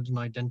kind of had an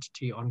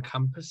identity on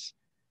campus.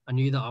 I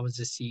knew that I was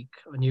a Sikh.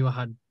 I knew I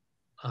had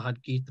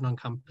Kirtan on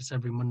campus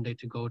every Monday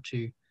to go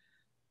to,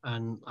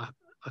 and I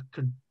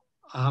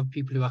have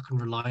people who I can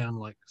rely on,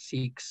 like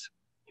Sikhs,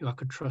 who I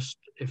could trust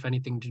if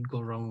anything did go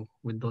wrong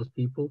with those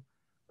people.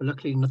 But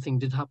luckily, nothing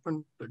did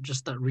happen. But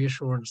just that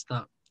reassurance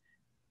that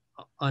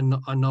I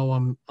know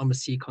I'm a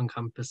Sikh on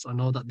campus. I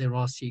know that there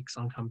are Sikhs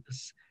on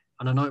campus,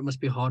 and I know it must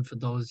be hard for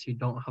those who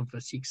don't have a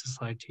Sikh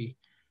society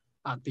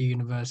at the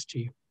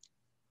university.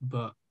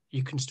 But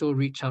you can still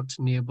reach out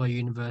to nearby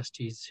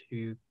universities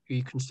who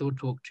you can still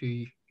talk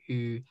to.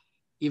 Who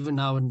even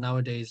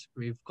nowadays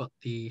we've got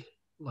the,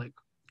 like,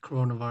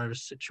 coronavirus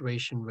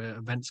situation where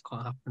events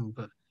can't happen,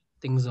 but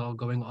things are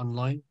going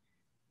online.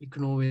 You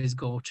can always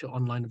go to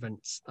online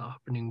events that are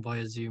happening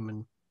via Zoom,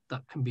 and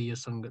that can be your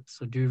Sangat.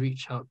 So do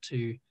reach out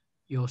to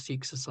your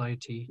Sikh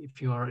society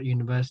if you are at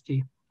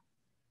university.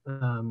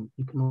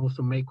 You can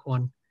also make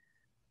one,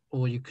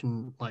 or you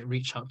can, like,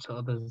 reach out to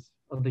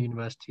other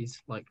universities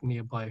like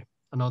nearby.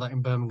 I know that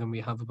in Birmingham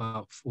we have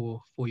about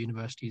four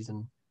universities,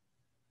 and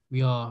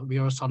we are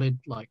a solid,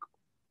 like,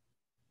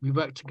 we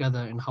work together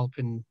in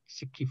helping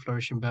Sikhi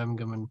flourish in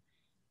Birmingham, and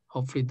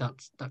hopefully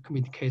that can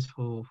be the case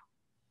for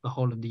the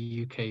whole of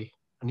the UK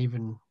and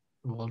even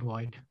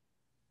worldwide.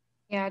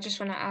 Yeah, I just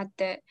want to add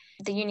that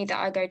the uni that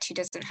I go to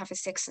doesn't have a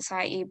Sikh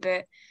society,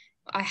 but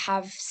I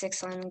have Sikh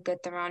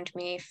Sangat around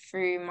me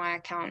through my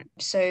account.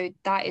 So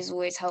that is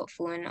always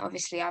helpful. And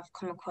obviously, I've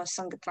come across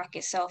Sangat like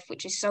itself,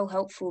 which is so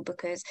helpful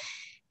because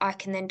I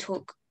can then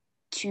talk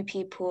to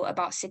people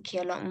about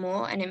Sikhi a lot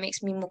more, and it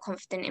makes me more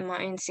confident in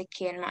my own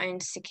Sikhi and my own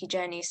Sikhi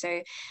journey.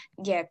 So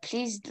yeah,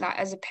 please, like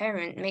as a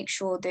parent, make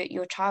sure that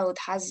your child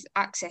has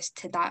access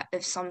to that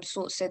of some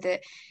sort so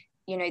that,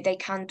 you know, they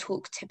can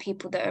talk to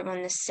people that are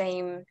on the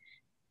same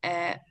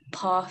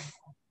path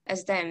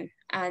as them,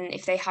 and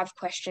if they have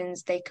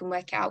questions they can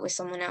work it out with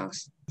someone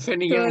else. If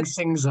any young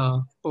things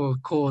are or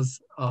cause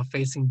are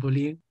facing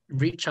bullying,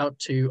 reach out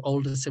to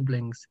older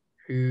siblings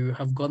who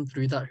have gone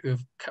through that, who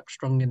have kept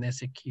strong in their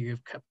Sikhi, who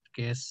have kept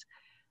gas.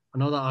 I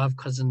know that I have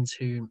cousins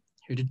who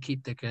did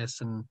keep their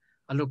gas, and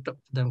I looked up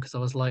to them because I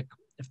was like,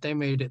 if they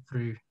made it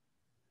through,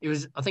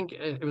 I think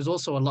it was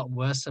also a lot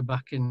worse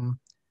back in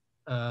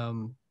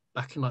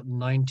like the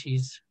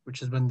 90s,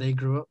 which is when they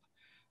grew up,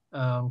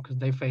 because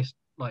they faced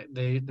like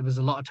there was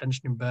a lot of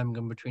tension in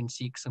Birmingham between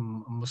Sikhs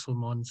and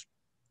Muslims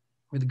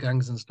with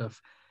gangs and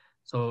stuff.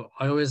 So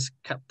I always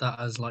kept that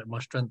as like my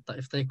strength, that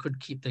if they could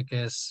keep their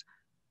gas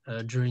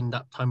during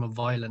that time of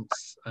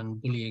violence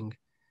and bullying,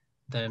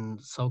 then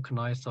so can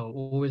I. So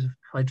always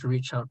try to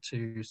reach out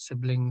to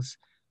siblings,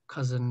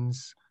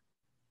 cousins,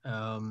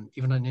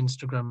 even on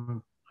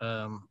Instagram,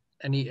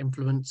 any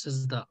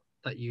influencers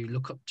that you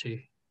look up to,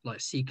 like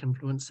Sikh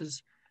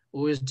influencers.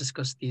 Always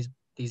discuss these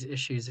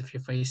issues if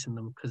you're facing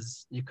them,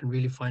 because you can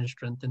really find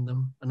strength in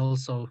them. And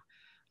also,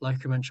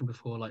 like you mentioned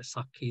before, like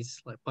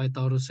Sakhis, like Bhai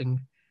Taru Singh,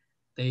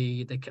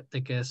 they kept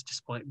their gas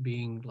despite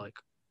being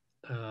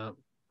uh,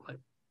 like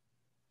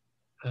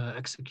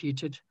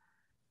executed.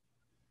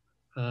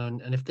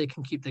 And if they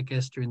can keep their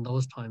gas during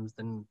those times,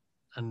 then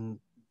and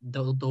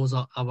those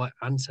are our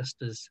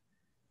ancestors,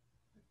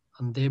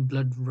 and their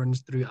blood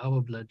runs through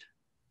our blood,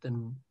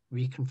 then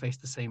we can face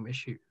the same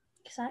issue.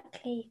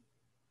 Exactly.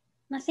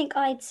 And I think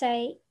I'd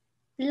say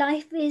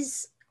life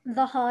is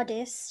the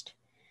hardest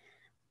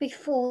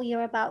before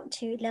you're about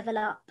to level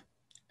up.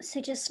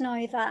 So just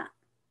know that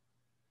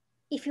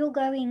if you're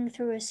going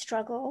through a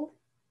struggle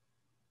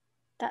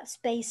that's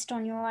based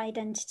on your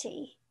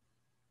identity,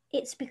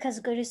 it's because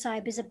Guru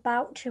Sahib is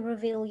about to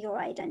reveal your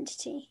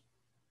identity.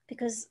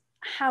 Because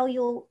how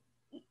you're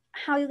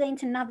going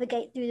to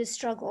navigate through the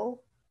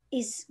struggle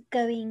is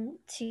going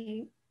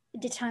to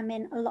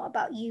determine a lot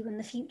about you and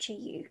the future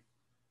you.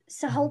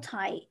 So hold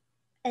tight,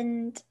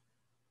 and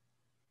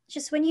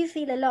just when you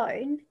feel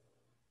alone,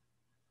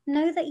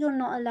 know that you're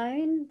not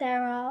alone.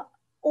 There are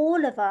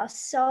all of us,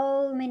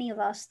 so many of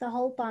us, the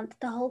whole band,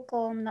 the whole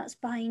Qawm that's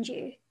behind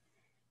you.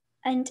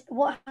 And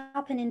what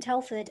happened in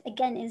Telford,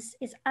 again, is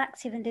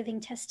active and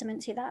living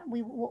testament to that.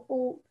 We were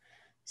all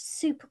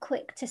super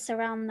quick to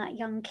surround that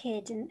young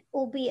kid, and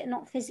albeit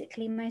not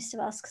physically, most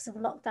of us because of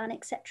lockdown,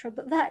 etc.,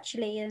 but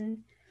virtually, and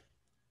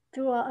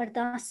through our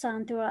ardasa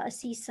and through our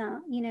asisa,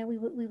 you know,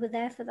 we were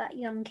there for that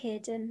young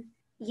kid. And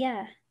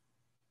yeah,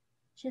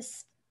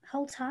 just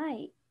hold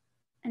tight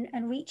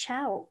and reach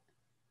out.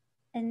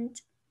 And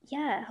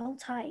yeah, hold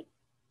tight,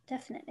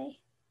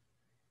 definitely.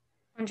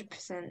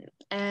 100%.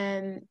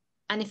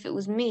 And if it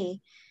was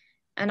me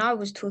and I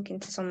was talking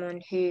to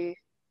someone who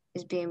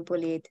is being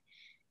bullied,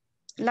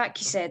 like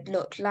you said,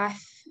 look,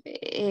 life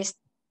is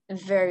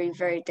very,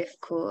 very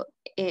difficult.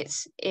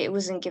 It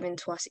wasn't given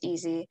to us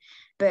easy,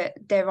 but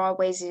there are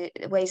ways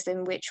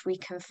in which we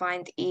can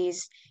find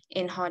ease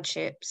in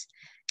hardships.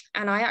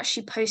 And I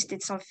actually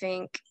posted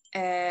something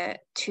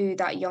to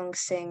that young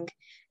Singh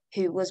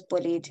who was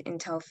bullied in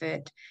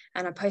Telford,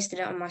 and I posted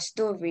it on my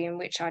story, in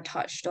which I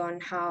touched on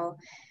how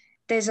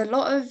there's a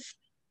lot of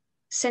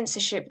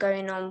censorship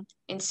going on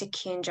in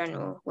Sikhi in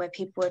general, where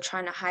people are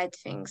trying to hide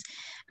things.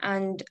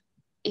 And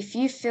if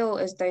you feel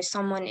as though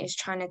someone is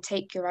trying to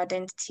take your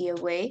identity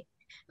away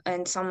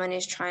and someone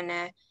is trying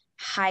to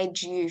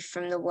hide you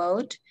from the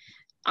world,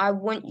 I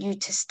want you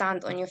to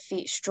stand on your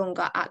feet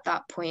stronger at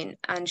that point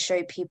and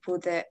show people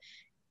that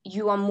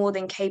you are more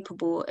than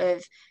capable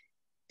of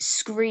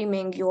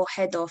screaming your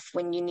head off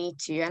when you need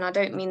to. And I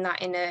don't mean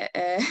that in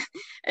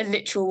a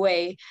literal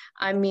way.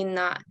 I mean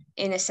that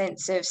in a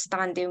sense of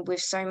standing with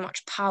so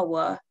much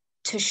power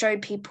to show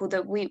people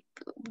that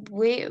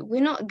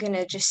we're not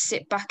gonna just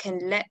sit back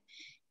and let,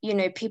 you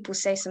know, people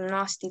say some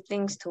nasty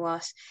things to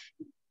us.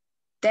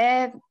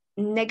 Their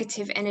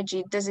negative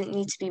energy doesn't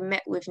need to be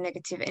met with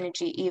negative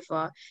energy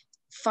either.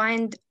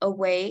 Find a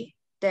way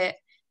that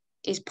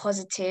is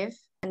positive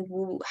and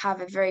will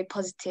have a very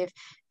positive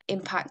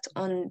impact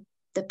on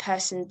the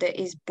person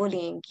that is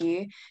bullying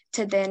you,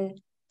 to then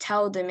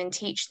tell them and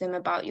teach them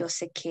about your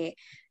Sikhi.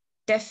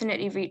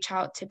 Definitely reach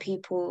out to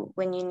people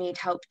when you need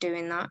help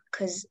doing that,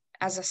 because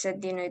as I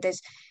said, you know,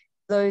 there's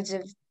loads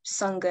of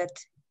Sangat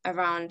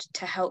around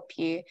to help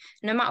you,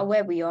 no matter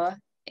where we are.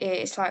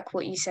 it's like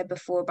what you said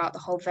before about the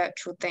whole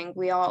virtual thing.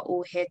 We are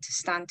all here to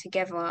stand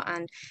together,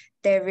 and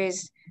there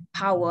is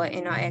power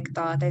in our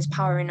ekta, there's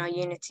power in our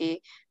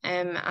unity.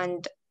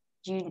 And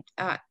you,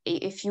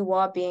 if you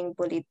are being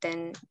bullied,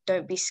 then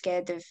don't be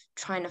scared of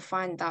trying to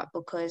find that,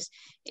 because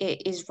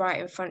it is right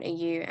in front of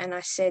you. And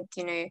I said,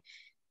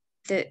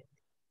 that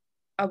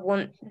I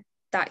want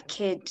that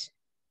kid,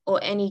 or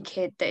any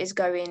kid that is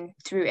going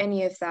through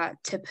any of that,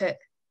 to put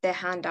their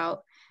hand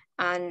out.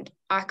 And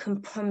I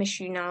can promise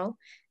you now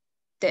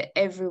that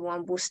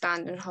everyone will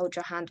stand and hold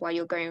your hand while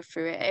you're going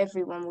through it.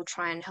 Everyone will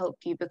try and help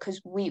you,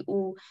 because we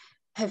all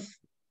have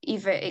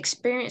either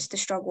experienced the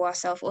struggle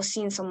ourselves or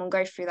seen someone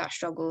go through that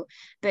struggle.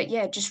 But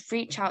yeah, just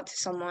reach out to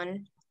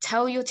someone.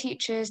 Tell your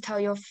teachers, tell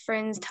your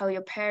friends, tell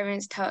your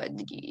parents.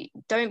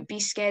 Don't be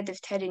scared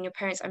of telling your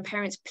parents. And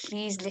parents,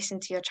 please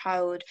listen to your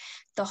child.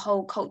 The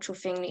whole cultural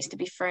thing needs to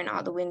be thrown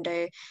out the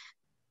window.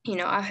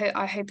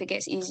 I hope it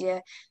gets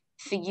easier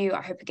for you.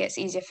 I hope it gets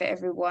easier for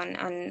everyone.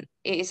 And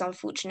it is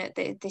unfortunate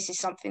that this is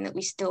something that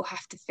we still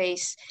have to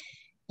face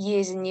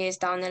years and years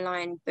down the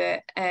line.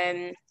 But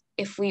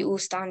if we all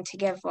stand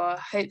together,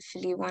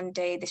 hopefully one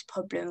day this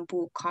problem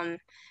will come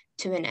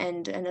to an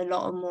end, and a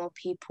lot of more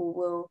people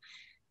will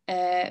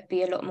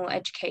be a lot more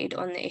educated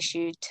on the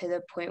issue, to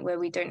the point where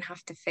we don't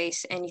have to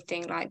face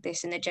anything like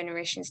this, and the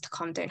generations to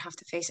come don't have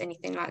to face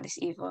anything like this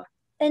either.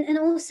 And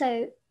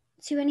also,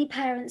 to any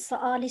parents that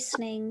are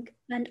listening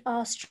and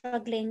are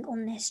struggling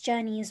on this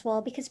journey as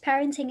well, because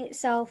parenting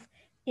itself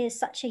is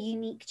such a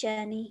unique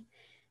journey.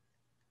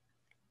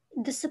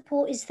 The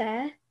support is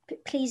there,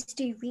 but please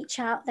do reach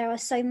out. There are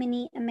so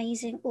many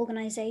amazing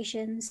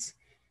organizations.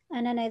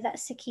 And I know that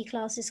Sikhi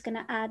class is going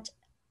to add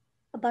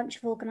a bunch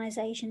of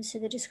organizations to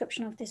the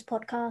description of this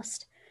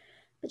podcast.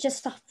 But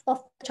just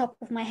off the top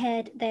of my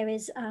head, there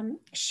is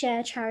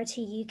Share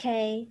Charity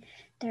UK,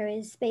 there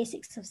is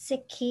Basics of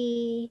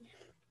Sikhi,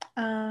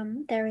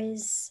 there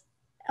is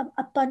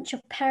a bunch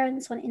of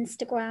parents on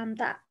Instagram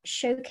that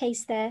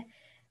showcase their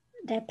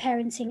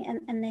parenting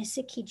and their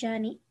Sikhi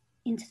journey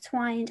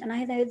intertwined. And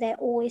I know they're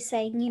always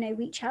saying,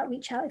 reach out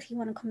if you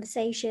want a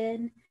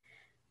conversation.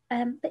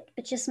 But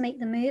just make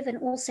the move, and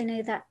also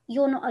know that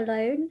you're not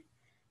alone.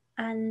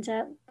 And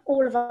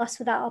all of us,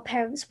 without our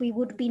parents, we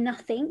would be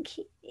nothing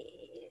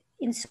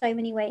in so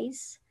many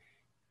ways.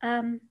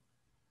 And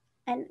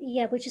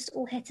yeah, we're just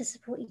all here to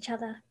support each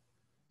other.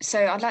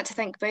 So I'd like to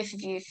thank both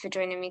of you for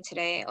joining me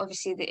today.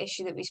 Obviously, the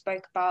issue that we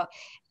spoke about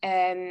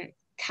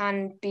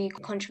can be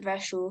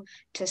controversial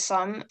to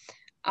some.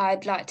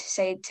 I'd like to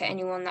say to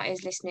anyone that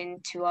is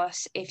listening to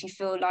us, if you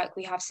feel like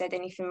we have said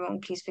anything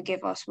wrong, please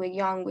forgive us. We're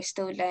young, we're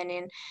still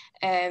learning,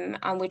 and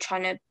we're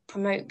trying to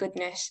promote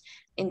goodness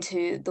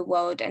into the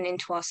world and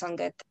into our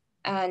Sangat.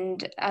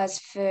 And as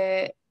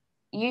for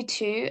you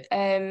two,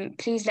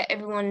 please let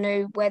everyone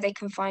know where they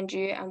can find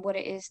you and what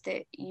it is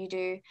that you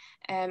do,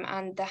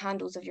 and the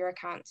handles of your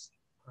accounts.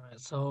 Right.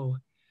 So,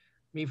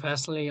 me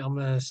personally, I'm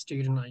a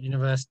student at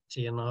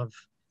university, and I've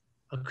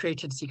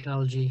created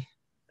Seeknology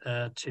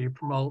to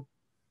promote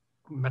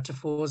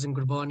metaphors in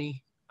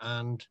Gurbani,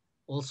 and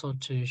also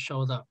to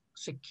show that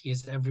Sikhi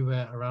is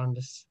everywhere around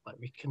us. Like,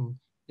 we can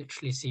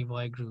literally see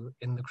Vaheguru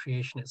in the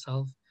creation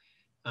itself,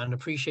 and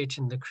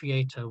appreciating the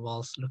creator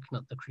whilst looking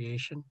at the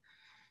creation.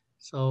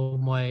 So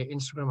my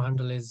Instagram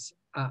handle is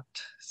at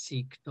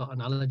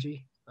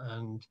seek.analogy.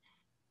 And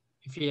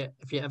if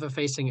you're ever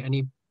facing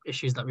any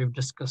issues that we've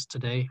discussed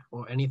today,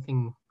 or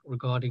anything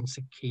regarding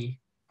Sikhi,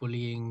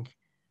 bullying,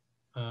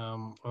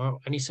 or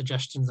any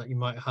suggestions that you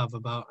might have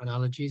about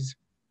analogies,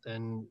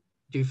 then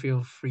do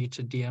feel free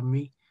to DM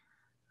me,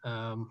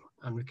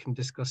 and we can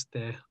discuss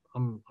there.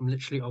 I'm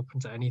literally open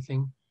to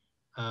anything.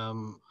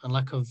 And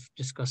like I've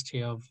discussed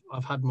here,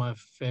 I've had my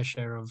fair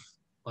share of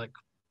like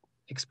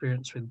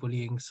experience with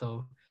bullying,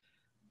 so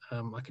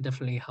I could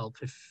definitely help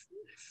if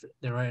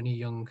there are any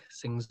young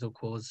Singhs or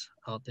Kaurs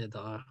out there that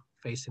are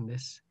facing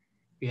this.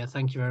 But yeah,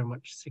 thank you very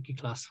much, Sikhi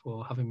class,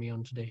 for having me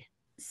on today.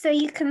 So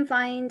you can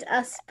find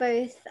us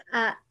both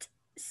at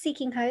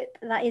Seeking Hope,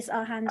 that is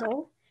our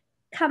handle.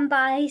 Come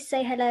by,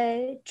 say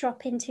hello,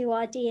 drop into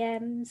our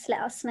DMs,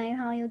 let us know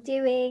how you're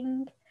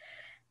doing.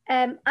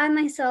 I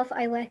myself,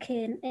 I work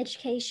in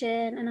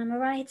education, and I'm a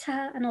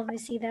writer, and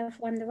obviously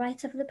therefore I'm the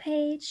writer for the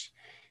page.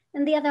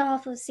 And the other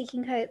half of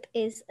Seeking Hope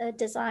is a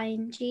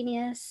design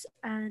genius,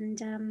 and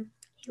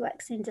he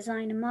works in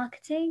design and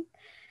marketing.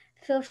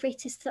 Feel free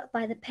to stop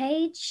by the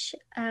page.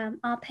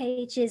 Our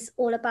page is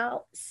all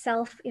about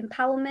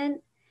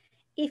self-empowerment.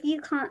 If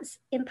you can't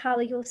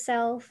empower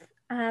yourself,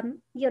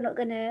 you're not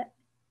going to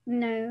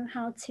know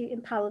how to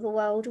empower the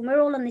world. And we're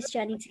all on this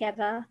journey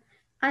together.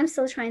 I'm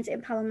still trying to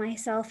empower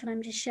myself, and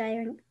I'm just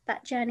sharing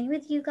that journey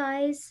with you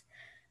guys.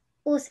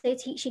 Also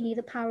teaching you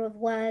the power of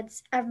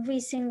words. Every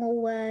single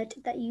word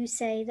that you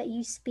say, that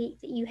you speak,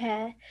 that you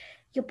hear,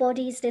 your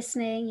body's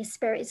listening, your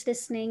spirit's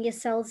listening, your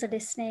cells are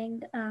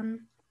listening.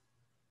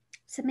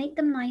 So make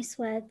them nice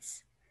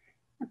words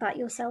about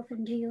yourself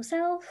and to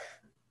yourself.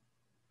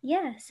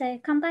 Yeah, so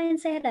come by and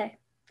say hello.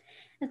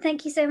 And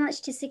thank you so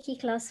much to Sikhi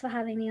class for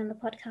having me on the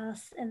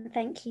podcast. And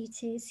thank you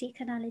to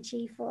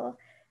Seeknology for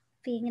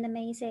being an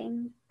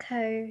amazing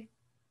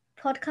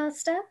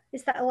co-podcaster.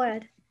 Is that a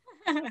word?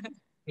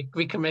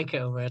 We can make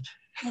it a word.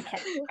 Okay,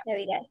 there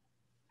we go.